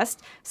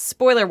incest.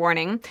 Spoiler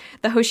warning.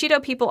 The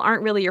Hoshido people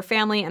aren't really your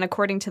family, and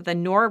according to the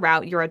Nor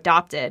route, you're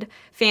adopted.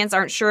 Fans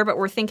aren't sure, but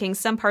we're thinking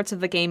some parts of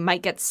the game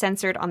might get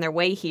censored on their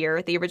way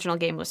here. The original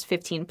game was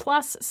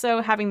 15+,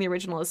 so having the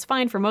original is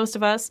fine for most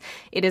of us.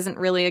 It isn't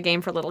really a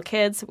game for little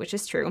kids, which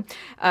is true.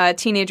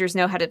 Teenagers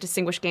know how to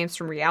distinguish games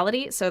from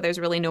reality, so there's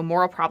really no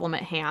moral problem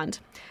at hand.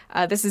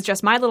 This is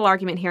just my little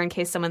argument here in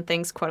case someone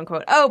thinks,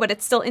 quote-unquote, oh, but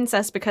it's still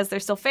incest because they're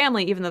still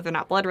family, even though they're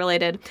not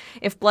blood-related.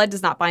 If blood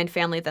does not bind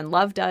family, then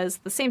love does.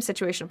 The same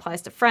situation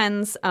applies to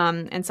friends,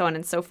 and so on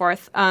and so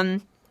forth.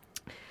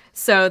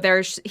 So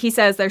he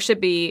says there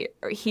should be,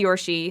 he or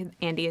she,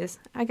 Andy is,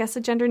 I guess,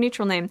 a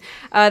gender-neutral name.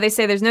 They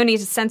say there's no need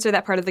to censor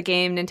that part of the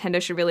game.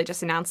 Nintendo should really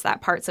just announce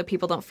that part so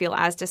people don't feel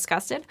as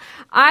disgusted.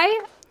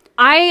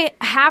 I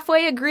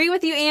halfway agree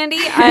with you, Andy.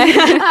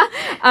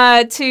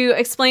 To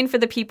explain for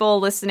the people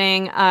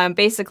listening,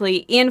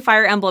 basically in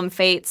Fire Emblem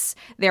Fates,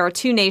 there are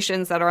two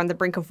nations that are on the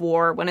brink of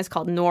war. One is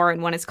called Nor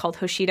and one is called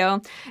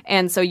Hoshido.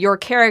 And so your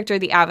character,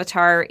 the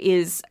avatar,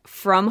 is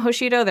from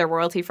Hoshido. They're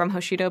royalty from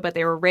Hoshido, but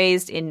they were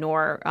raised in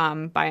Nor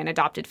by an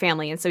adopted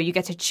family. And so you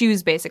get to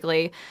choose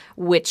basically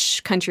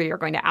which country you're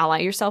going to ally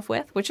yourself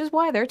with, which is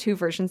why there are two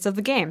versions of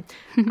the game.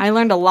 I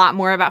learned a lot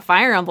more about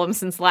Fire Emblem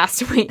since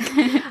last week.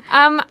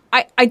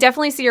 I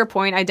definitely see your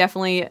point. I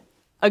definitely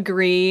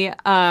agree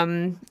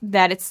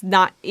that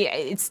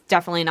it's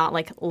definitely not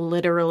like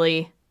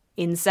literally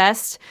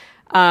incest.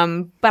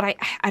 But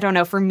I don't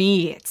know. For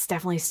me, it's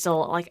definitely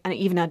still like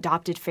even an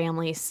adopted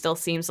family still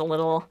seems a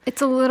little.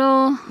 It's a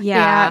little,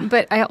 yeah.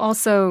 But I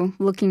also,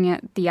 looking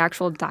at the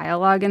actual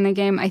dialogue in the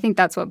game, I think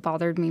that's what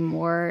bothered me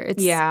more.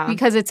 It's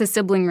because it's a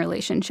sibling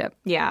relationship.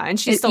 Yeah, and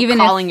she's still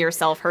calling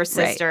yourself her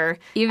sister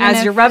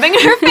as you're rubbing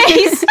her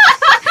face.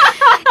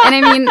 And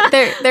I mean,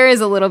 there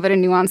is a little bit of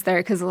nuance there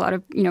because a lot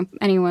of,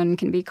 anyone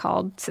can be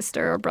called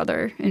sister or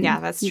brother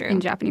that's true.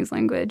 In Japanese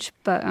language.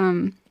 But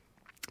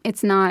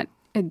it's not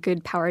a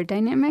good power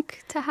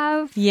dynamic to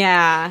have.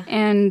 Yeah.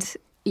 And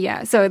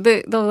so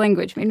the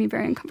language made me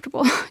very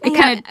uncomfortable. It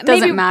kind of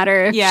doesn't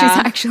matter if she's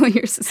actually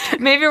your sister.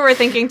 Maybe we're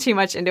thinking too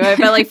much into it.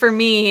 But like for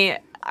me,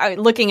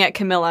 looking at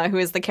Camilla, who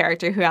is the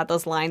character who had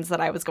those lines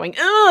that I was going,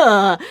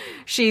 ugh,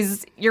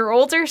 she's your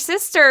older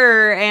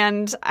sister.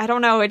 And I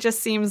don't know, it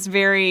just seems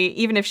very,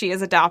 even if she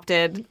is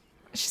adopted,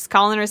 she's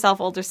calling herself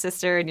older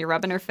sister and you're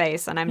rubbing her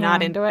face and I'm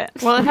not into it.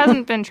 Well, it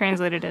hasn't been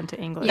translated into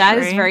English. That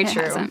right? is very It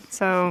true. hasn't.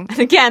 So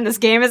again, this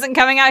game isn't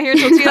coming out here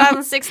until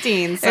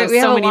 2016. So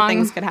many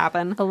things could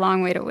happen. A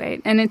long way to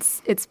wait. And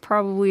it's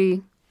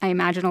probably, I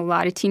imagine a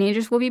lot of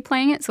teenagers will be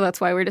playing it. So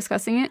that's why we're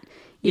discussing it.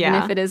 Even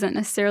if it isn't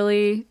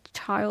necessarily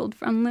child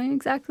friendly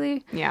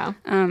exactly. Yeah.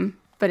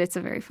 But it's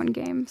a very fun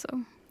game.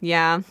 So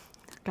yeah,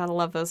 gotta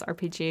love those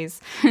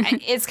RPGs.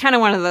 It's kind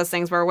of one of those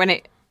things where when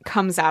it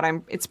comes out,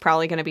 it's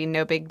probably going to be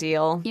no big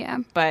deal. Yeah.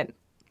 But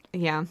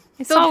yeah,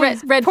 it's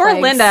always red poor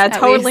flags, Linda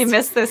totally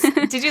least. missed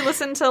this. Did you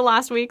listen to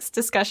last week's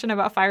discussion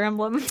about Fire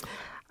Emblem?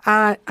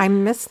 I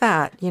missed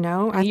that, You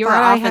were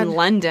off in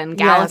London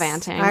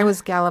gallivanting. Yes, I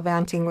was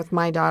gallivanting with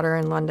my daughter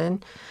in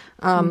London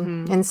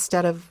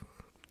instead of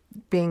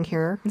being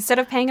here. Instead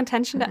of paying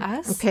attention to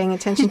us? I'm paying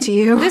attention to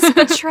you. This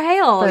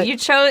betrayal. But- you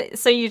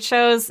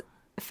chose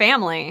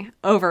family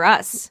over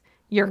us,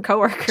 your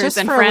coworkers Just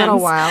and for friends. a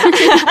little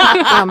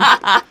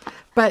while.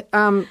 But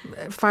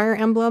Fire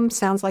Emblem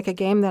sounds like a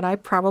game that I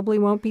probably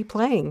won't be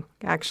playing,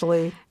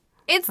 actually.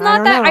 It's I not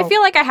don't that. know. I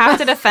feel like I have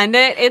to defend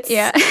it.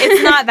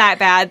 It's not that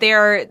bad.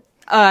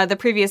 The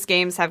previous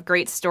games have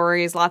great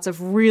stories, lots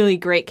of really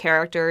great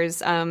characters.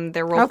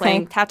 They're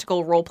role-playing,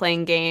 tactical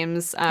role-playing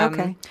games.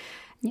 Okay.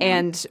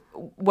 And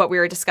what we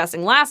were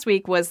discussing last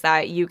week was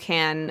that you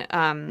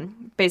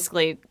can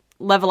basically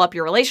level up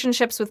your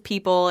relationships with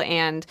people,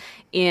 and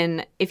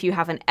if you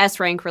have an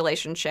S-rank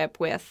relationship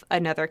with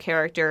another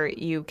character,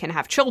 you can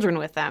have children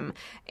with them.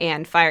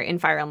 And in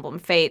Fire Emblem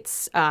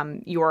Fates,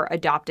 your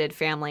adopted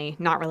family,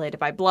 not related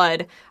by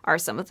blood, are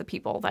some of the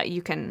people that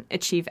you can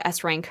achieve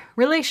S-rank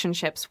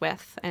relationships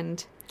with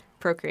and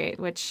procreate,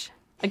 which,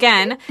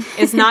 again,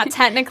 is not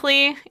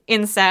technically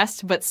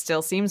incest, but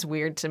still seems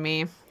weird to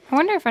me. I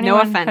wonder if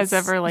anyone offense. has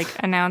ever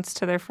announced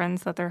to their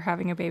friends that they're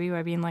having a baby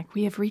by being like,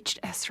 "We have reached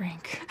S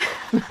rank."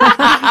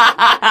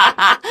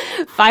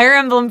 Fire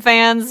Emblem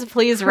fans,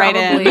 please write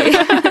in.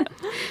 Probably.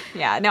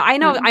 Yeah, no, I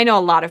know a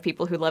lot of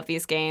people who love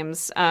these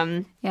games.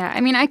 Yeah, I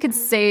mean, I could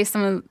say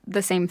some of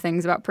the same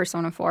things about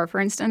Persona 4, for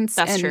instance.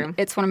 That's and true.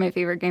 It's one of my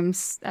favorite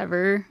games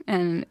ever,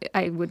 and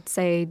I would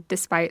say,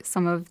 despite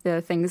some of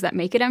the things that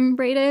make it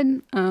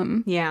M-rated,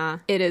 Yeah,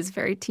 it is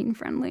very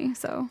teen-friendly,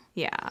 so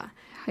yeah.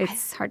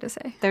 it's hard to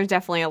say. There's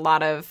definitely a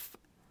lot of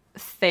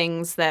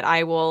things that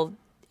I will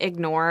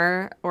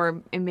ignore or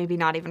maybe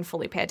not even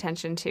fully pay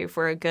attention to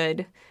for a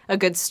good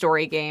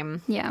story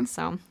game. Yeah.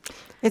 So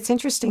It's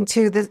interesting,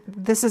 too.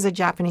 This is a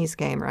Japanese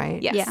game,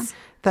 right? yes. Yeah.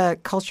 The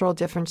cultural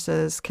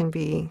differences can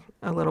be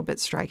a little bit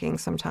striking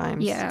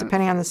sometimes, Yeah.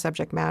 depending on the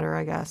subject matter,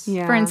 I guess.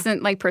 Yeah. For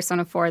instance, like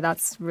Persona 4,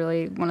 that's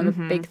really one of the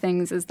big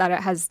things is that it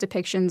has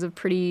depictions of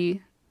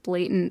pretty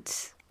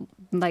blatant,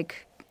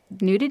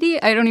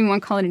 nudity. I don't even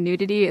want to call it a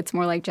nudity. It's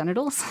more like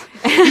genitals.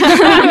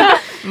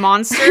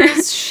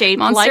 Monsters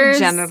shaped like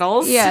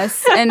genitals.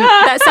 Yes, and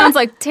that sounds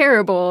like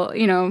terrible,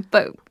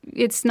 but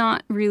it's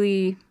not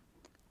really.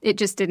 It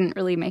just didn't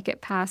really make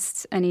it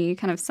past any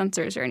kind of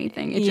censors or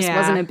anything. It just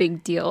wasn't a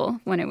big deal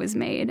when it was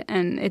made,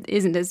 and it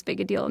isn't as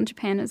big a deal in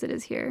Japan as it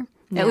is here,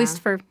 at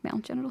least for male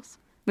genitals.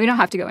 We don't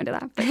have to go into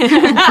that. But.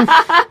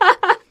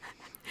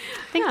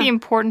 I think the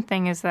important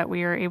thing is that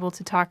we are able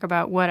to talk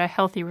about what a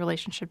healthy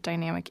relationship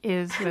dynamic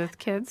is with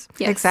kids.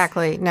 Yes.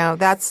 Exactly. No,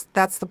 that's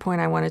the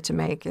point I wanted to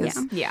make. Is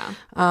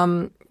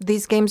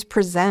these games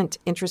present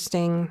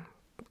interesting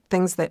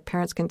things that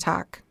parents can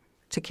talk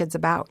to kids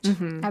about.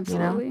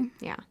 Absolutely.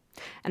 Yeah.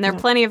 And there are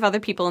plenty of other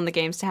people in the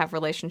games to have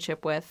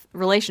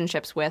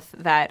relationships with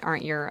that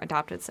aren't your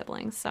adopted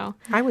siblings. So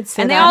I would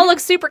say and that. they all look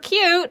super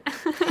cute.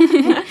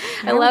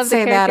 I love would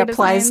say the that character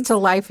applies designs. to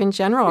life in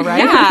general,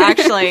 right? Yeah,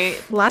 actually,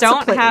 Lots of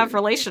don't play- have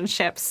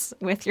relationships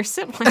with your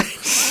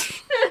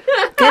siblings.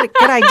 Good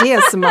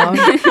idea, Simone.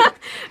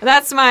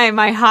 That's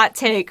my hot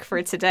take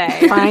for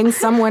today. Find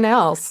someone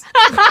else.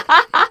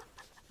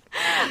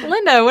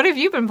 Linda, what have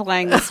you been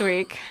playing this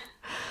week?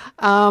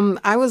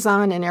 I was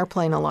on an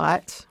airplane a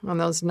lot on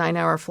those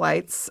 9-hour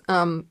flights.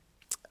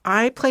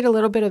 I played a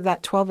little bit of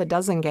that 12 a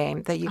dozen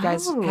game that you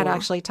guys had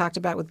actually talked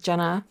about with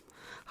Jenna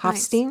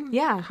Hofstein. Nice.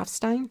 Yeah.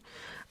 Hofstein.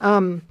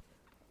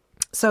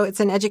 So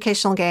it's an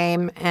educational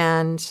game,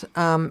 and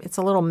it's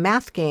a little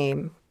math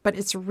game, but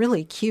it's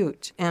really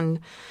cute. And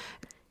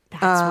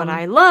That's what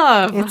I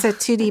love. it's a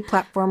 2D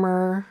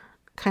platformer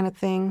kind of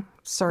thing,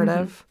 sort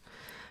of.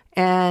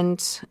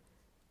 And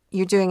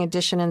you're doing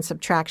addition and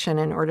subtraction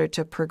in order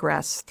to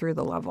progress through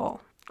the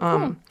level.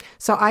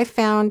 So I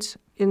found,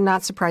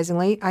 not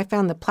surprisingly, I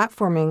found the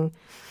platforming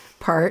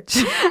part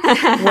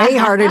way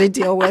harder to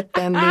deal with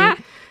than the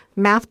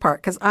math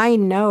part, because I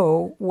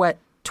know what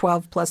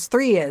 12 plus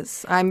 3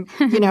 is.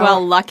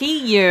 Well, lucky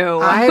you.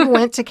 I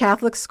went to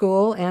Catholic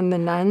school, and the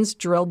nuns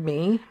drilled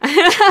me.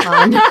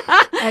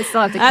 I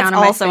still have to That's count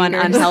on my also an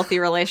fingers. unhealthy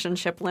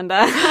relationship,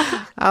 Linda.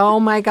 Oh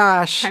my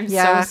gosh. I'm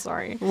yeah. so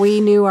sorry. We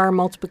knew our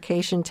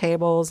multiplication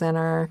tables and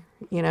our,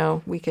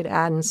 we could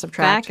add and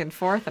subtract. Back and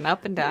forth and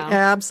up and down.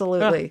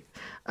 Absolutely.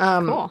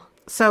 Cool.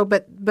 So,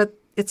 but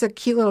it's a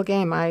cute little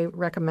game. I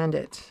recommend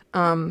it.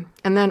 And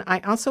then I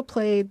also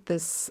played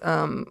this,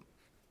 I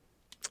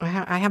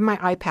have my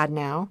iPad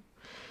now,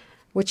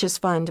 which is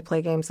fun to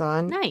play games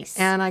on. Nice.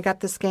 And I got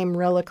this game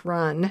Relic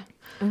Run,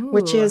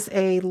 which is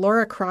a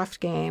Lara Croft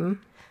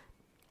game.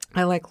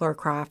 I like Lara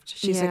Croft.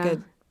 She's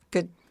a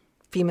good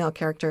female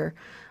character.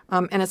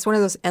 And it's one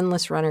of those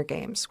endless runner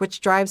games, which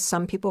drives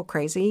some people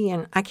crazy.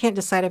 And I can't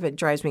decide if it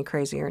drives me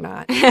crazy or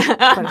not.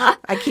 But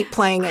I keep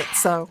playing it,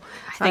 so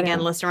I think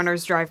endless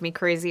runners drive me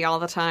crazy all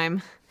the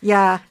time.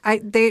 yeah.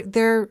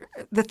 The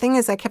thing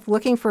is, I kept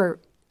looking for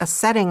a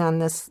setting on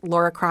this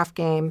Lara Croft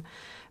game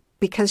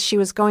because she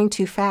was going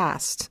too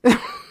fast.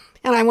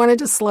 And I wanted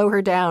to slow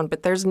her down,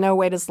 but there's no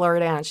way to slow her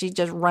down. She's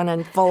just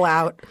running full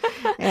out.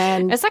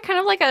 And Is that kind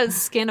of like a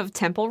skin of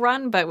Temple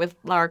Run, but with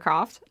Lara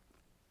Croft?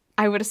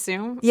 I would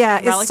assume. yeah,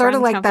 it's Relic sort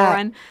of Run, like Temple that.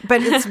 Run.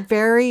 But it's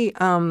very,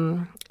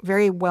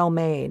 very well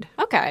made.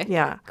 Okay.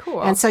 Yeah.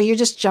 Cool. And so you're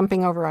just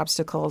jumping over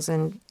obstacles,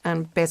 and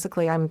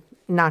basically I'm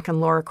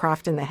knocking Lara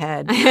Croft in the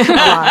head a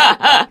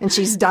lot. And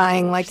she's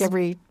dying like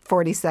every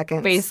 40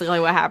 seconds. Basically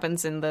what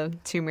happens in the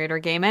Tomb Raider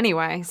game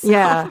anyway. So.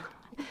 Yeah.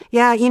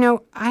 Yeah,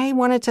 I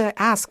wanted to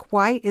ask,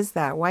 why is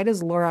that? Why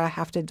does Laura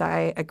have to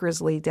die a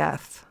grisly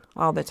death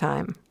all the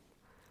time?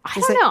 I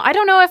don't know. I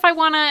don't know if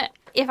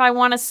I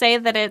want to say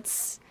that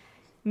it's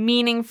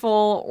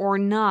meaningful or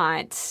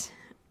not.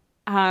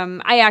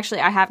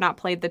 I have not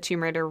played the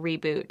Tomb Raider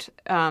reboot,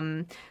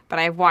 but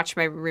I've watched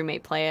my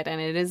roommate play it, and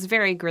it is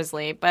very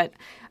grisly. But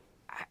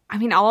I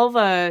mean, all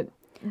the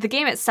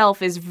game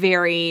itself is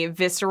very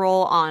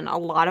visceral on a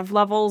lot of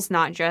levels,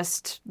 not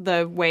just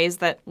the ways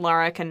that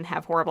Lara can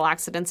have horrible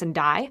accidents and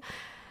die.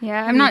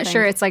 Yeah, I'm not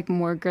sure it's like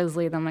more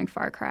grisly than like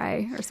Far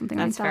Cry or something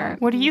That's like that. fair.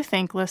 What do you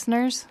think,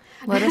 listeners?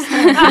 Let us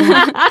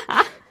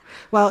know.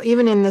 Well,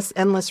 even in this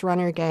Endless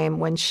Runner game,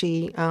 when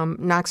she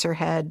knocks her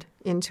head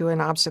into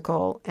an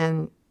obstacle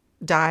and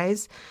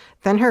dies,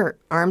 then her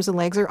arms and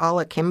legs are all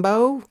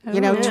akimbo,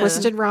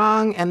 twisted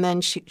wrong, and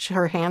then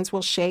her hands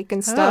will shake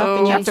and stuff,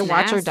 and you have to that's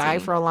watch her die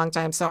nasty. for a long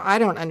time. So I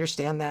don't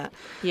understand that.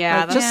 Yeah,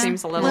 Like, that just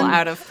seems a little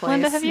out of place.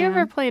 Linda, have you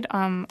ever played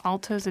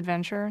Alto's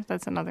Adventure?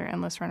 That's another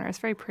endless runner. It's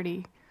very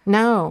pretty.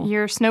 No.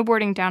 You're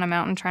snowboarding down a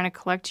mountain trying to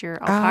collect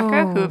your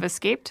alpaca who have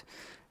escaped.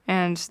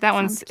 And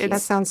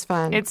That sounds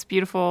fun. It's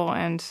beautiful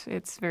and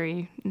it's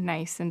very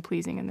nice and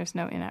pleasing, and there's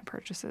no in-app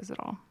purchases at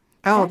all.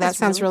 Oh, that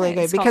sounds really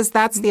good, It's because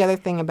that's the other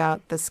thing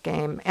about this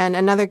game. And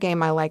another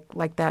game I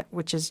like that,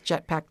 which is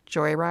Jetpack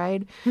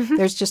Joyride.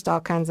 There's just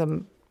all kinds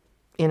of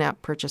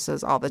in-app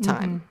purchases all the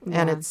time,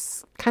 and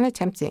it's kind of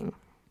tempting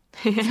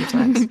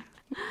sometimes.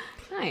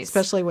 Nice.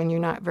 especially when you're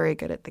not very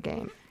good at the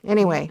game.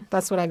 Anyway,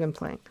 that's what I've been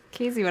playing.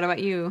 Keezy, what about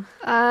you?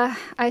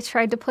 I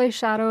tried to play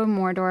Shadow of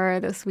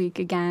Mordor this week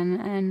again,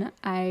 and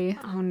I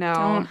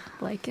don't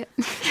like it.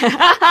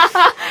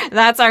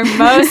 That's our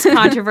most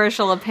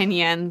controversial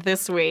opinion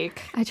this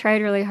week. I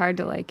tried really hard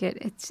to like it.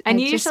 It's you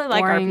usually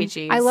like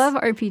RPGs. I love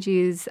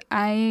RPGs.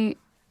 I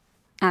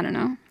don't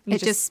know.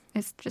 It's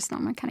just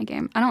not my kind of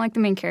game. I don't like the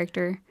main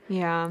character.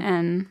 Yeah.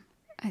 And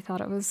I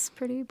thought it was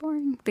pretty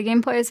boring. The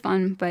gameplay is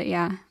fun, but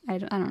yeah, I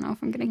don't know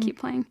if I'm going to keep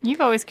playing.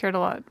 You've always cared a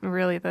lot,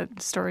 really,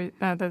 that story.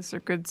 That's a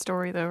good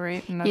story, though,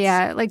 right? And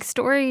yeah, like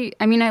story.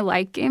 I mean, I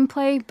like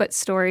gameplay, but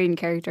story and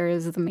character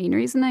is the main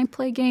reason I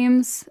play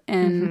games.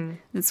 And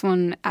this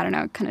one, I don't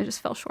know, kind of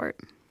just fell short.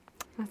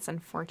 That's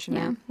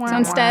unfortunate. Yeah. So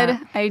instead,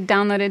 I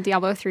downloaded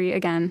Diablo 3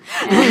 again.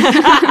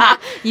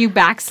 You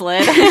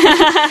backslid.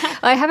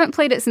 I haven't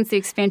played it since the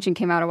expansion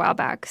came out a while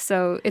back,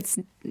 so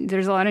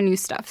there's a lot of new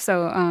stuff.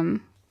 So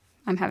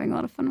I'm having a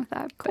lot of fun with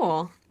that.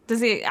 Cool.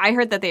 I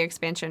heard that the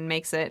expansion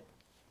makes it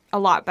a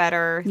lot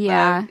better.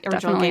 Yeah, the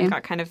original definitely. game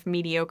got kind of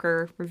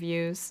mediocre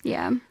reviews.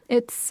 Yeah,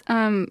 it's.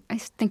 I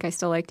think I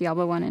still like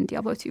Diablo 1 and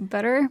Diablo 2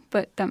 better,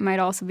 but that might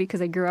also be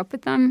because I grew up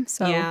with them.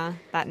 So yeah,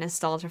 that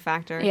nostalgia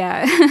factor.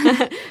 Yeah,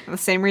 the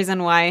same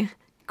reason why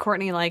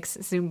Courtney likes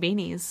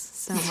Zumbinis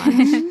so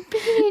much.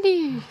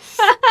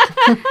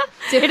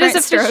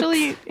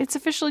 It's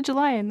officially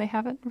July, and they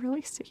haven't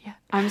released it yet.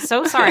 I'm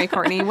so sorry,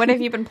 Courtney. What have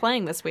you been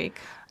playing this week?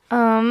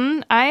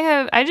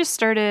 I just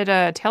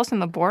started Tales from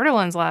the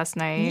Borderlands last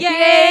night.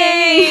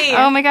 Yay!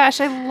 Oh my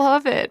gosh, I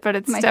love it, but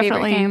it's My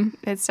favorite game.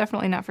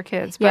 definitely not for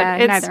kids. But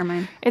Yeah, neither are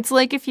mine. It's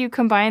like if you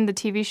combine the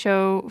TV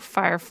show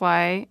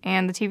Firefly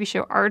and the TV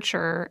show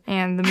Archer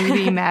and the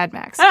movie Mad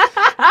Max.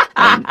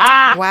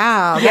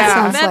 Wow, that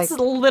sounds That's like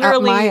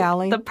literally up my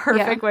alley. the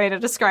perfect way to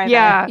describe it.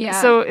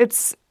 Yeah. So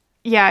it's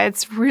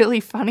really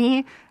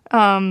funny.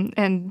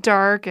 And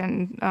dark,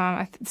 and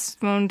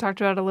Simone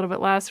talked about it a little bit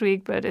last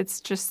week, but it's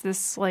just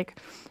this like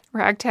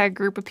ragtag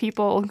group of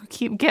people who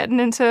keep getting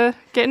into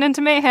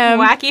mayhem,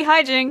 Wacky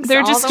hijinks.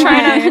 They're all just the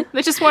trying way. to,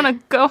 they just want to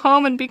go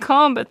home and be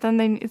calm, but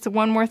then it's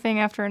one more thing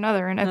after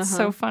another, and it's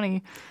so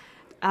funny.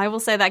 I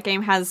will say that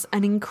game has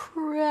an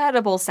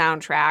incredible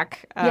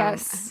soundtrack.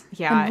 Yes.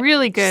 Yeah. And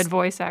really good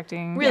voice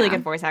acting. Really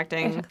good voice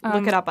acting.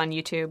 Look it up on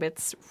YouTube.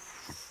 It's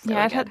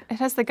really good. It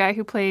has the guy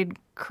who played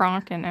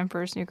Kronk in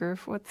Emperor's New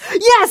Groove.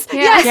 Yes!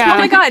 Yeah. Oh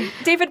my god.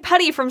 David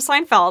Putty from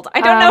Seinfeld.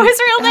 I don't know his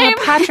real name.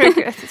 Patrick.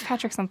 It's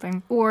Patrick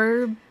something.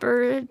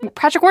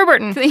 Patrick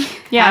Warburton.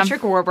 Yeah.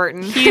 Patrick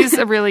Warburton. He's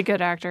a really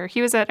good actor.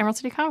 He was at Emerald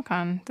City Comic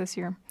Con this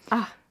year.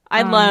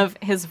 I love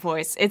his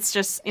voice. It's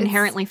just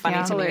inherently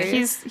funny to me.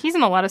 He's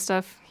in a lot of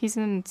stuff. He's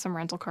in some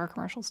rental car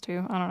commercials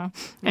too. I don't know.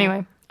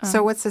 Anyway.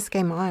 So what's this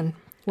game on?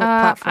 What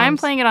platforms? I'm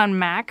playing it on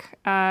Mac.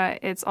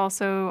 It's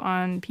also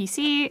on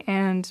PC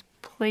and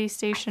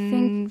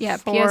PlayStation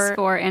 4.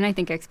 PS4 and I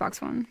think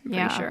Xbox One. I'm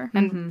pretty sure.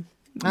 And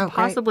Oh,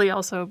 possibly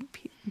also,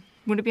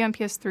 would it be on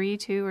PS3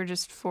 too, or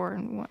just 4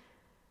 and 1?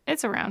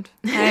 It's around.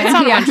 It's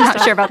on I'm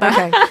not sure about that.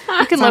 Okay.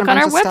 You can It's on look a on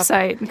our bunch of stuff.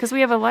 website because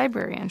we have a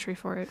library entry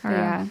for it. Or,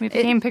 Yeah. we have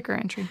a game picker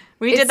entry.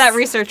 We did that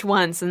research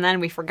once and then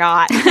we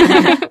forgot.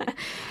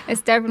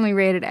 It's definitely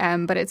rated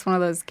M, but it's one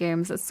of those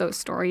games that's so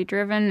story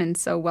driven and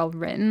so well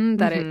written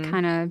that it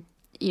kind of,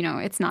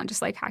 it's not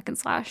just like hack and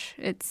slash.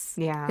 It's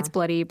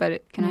bloody, but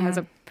it kind of has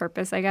a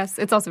purpose, I guess.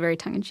 It's also very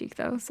tongue in cheek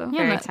though. So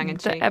Very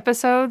tongue-in-cheek. The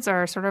episodes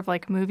are sort of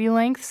like movie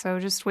length, so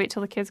just wait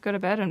till the kids go to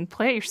bed and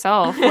play it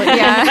yourself.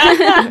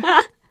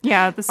 yeah.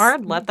 Yeah. Or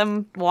let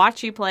them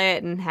watch you play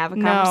it and have a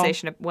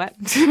conversation. What?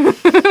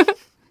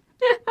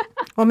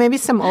 Well, maybe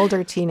some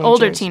older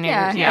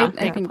teenagers. Yeah,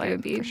 they I think play it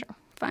would be for sure.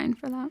 fine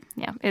for that.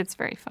 Yeah, it's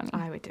very funny.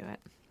 I would do it.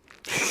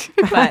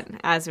 But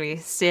as we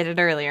stated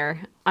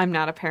earlier, I'm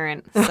not a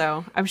parent,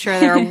 so I'm sure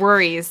there are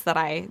worries that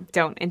I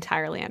don't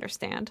entirely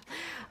understand.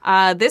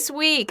 This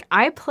week,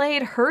 I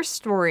played Her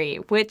Story,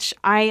 which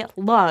I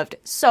loved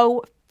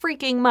so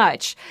freaking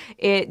much.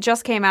 It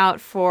just came out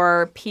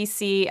for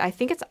PC. I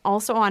think it's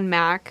also on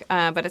Mac,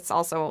 but it's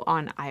also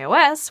on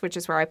iOS, which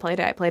is where I played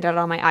it. I played it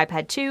on my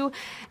iPad too.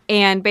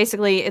 And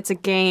basically, it's a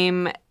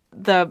game.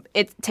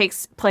 It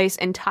takes place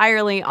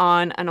entirely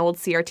on an old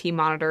CRT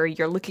monitor.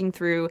 You're looking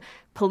through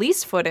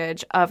police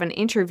footage of an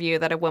interview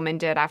that a woman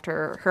did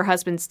after her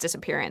husband's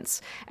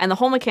disappearance. And the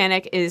whole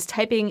mechanic is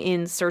typing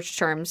in search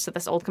terms to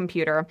this old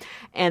computer,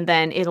 and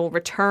then it'll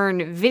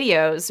return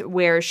videos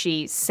where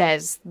she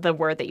says the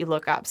word that you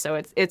look up. So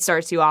it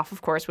starts you off,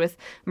 of course, with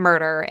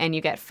murder, and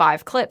you get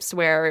 5 clips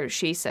where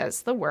she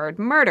says the word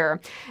murder.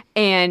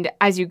 And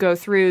as you go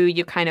through,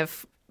 you kind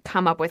of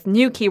come up with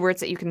new keywords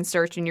that you can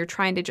search, and you're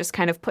trying to just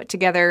kind of put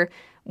together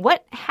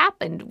what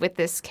happened with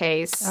this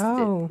case,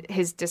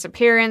 his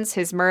disappearance,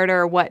 his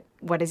murder, what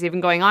is even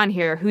going on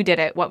here, who did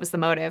it, what was the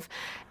motive.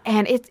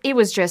 And it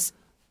was just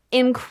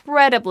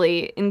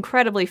incredibly,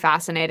 incredibly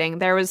fascinating.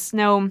 There was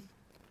no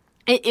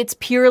it's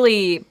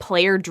purely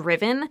player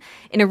driven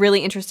in a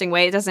really interesting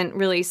way. It doesn't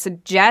really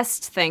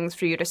suggest things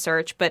for you to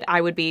search, but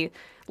I would be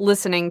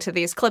listening to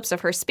these clips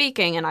of her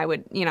speaking, and I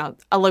would,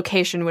 a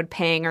location would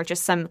ping or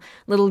just some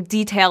little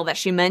detail that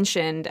she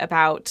mentioned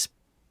about,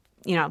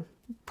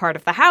 part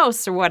of the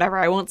house or whatever.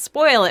 I won't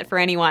spoil it for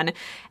anyone.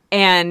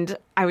 And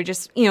I would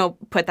just,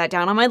 put that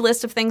down on my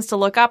list of things to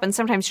look up. And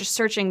sometimes just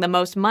searching the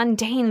most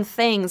mundane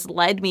things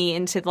led me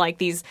into like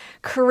these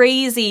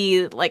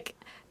crazy, like,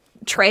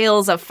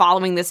 trails of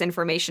following this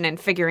information and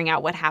figuring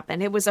out what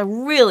happened. It was a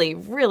really,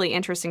 really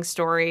interesting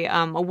story.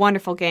 A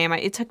wonderful game.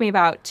 It took me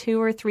about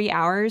 2 or 3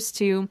 hours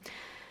to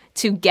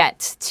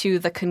get to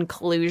the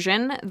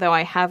conclusion, though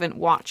I haven't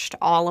watched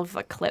all of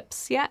the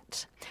clips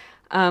yet.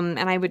 And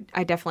I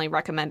definitely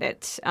recommend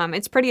it.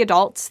 It's pretty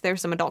adult. There's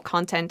some adult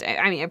content.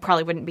 I mean, it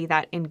probably wouldn't be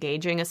that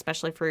engaging,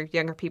 especially for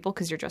younger people,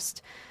 because you're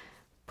just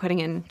putting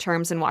in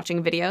terms and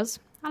watching videos.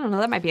 I don't know.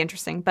 That might be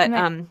interesting, but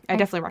I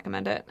definitely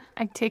recommend it.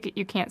 I take it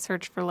you can't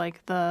search for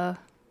like the...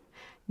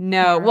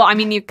 No. Well, I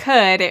mean, you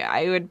could.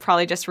 I would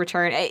probably just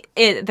return.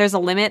 There's a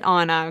limit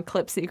on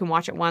clips that you can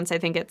watch at once. I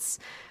think it's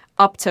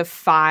up to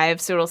 5.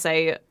 So it'll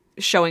say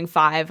showing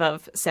 5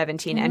 of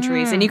 17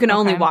 entries, and you can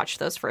only watch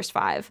those first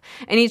 5.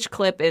 And each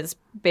clip is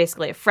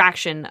basically a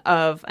fraction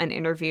of an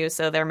interview.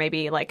 So there may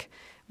be like...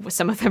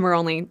 Some of them are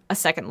only a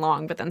second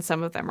long, but then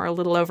some of them are a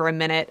little over a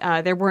minute.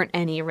 There weren't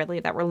any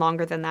really that were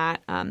longer than that.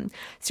 So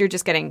you're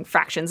just getting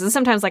fractions. And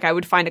sometimes like I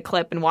would find a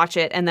clip and watch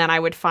it, and then I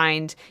would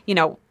find,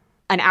 an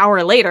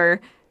hour later,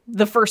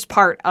 the first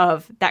part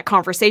of that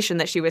conversation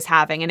that she was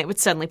having, and it would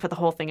suddenly put the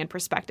whole thing in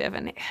perspective.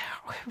 And it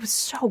was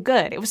so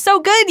good. It was so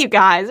good, you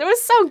guys. It was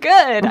so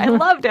good. I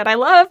loved it. I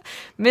love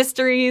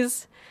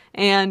mysteries.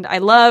 And I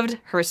loved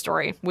her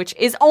story, which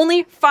is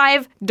only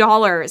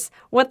 $5.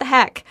 What the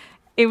heck?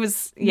 It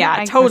was,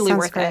 totally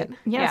worth it.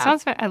 Yeah, it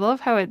sounds fun. I love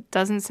how it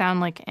doesn't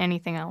sound like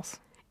anything else.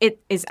 It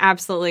is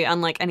absolutely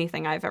unlike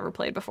anything I've ever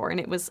played before, and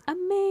it was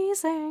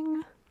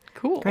amazing.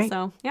 Cool. Great.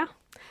 So, yeah.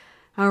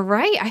 All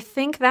right. I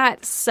think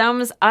that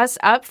sums us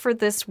up for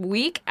this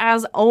week.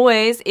 As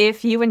always,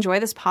 if you enjoy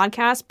this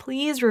podcast,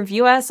 please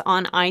review us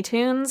on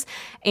iTunes.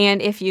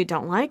 And if you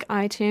don't like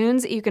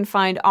iTunes, you can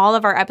find all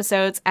of our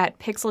episodes at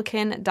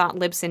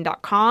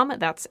pixelkin.libsyn.com.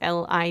 That's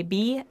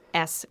LIBSYN.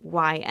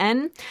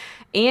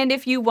 And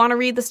if you want to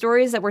read the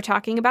stories that we're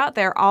talking about,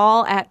 they're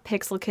all at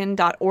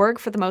pixelkin.org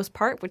for the most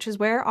part, which is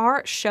where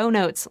our show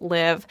notes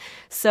live.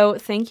 So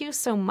thank you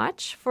so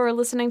much for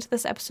listening to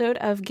this episode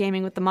of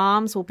Gaming with the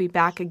Moms. We'll be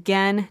back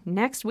again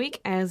next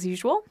week, as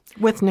usual.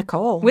 With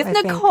Nicole. With I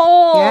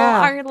Nicole,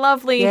 Yeah. our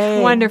lovely,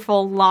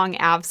 wonderful, long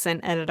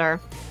absent editor.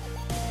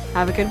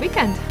 Have a good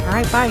weekend. All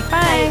right, bye.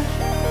 Bye.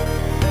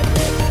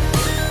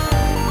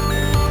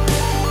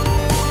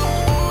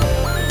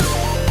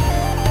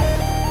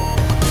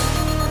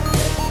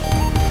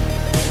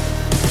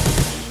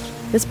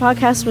 This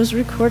podcast was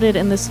recorded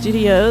in the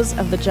studios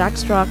of the Jack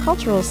Straw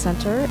Cultural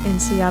Center in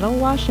Seattle,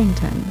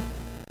 Washington.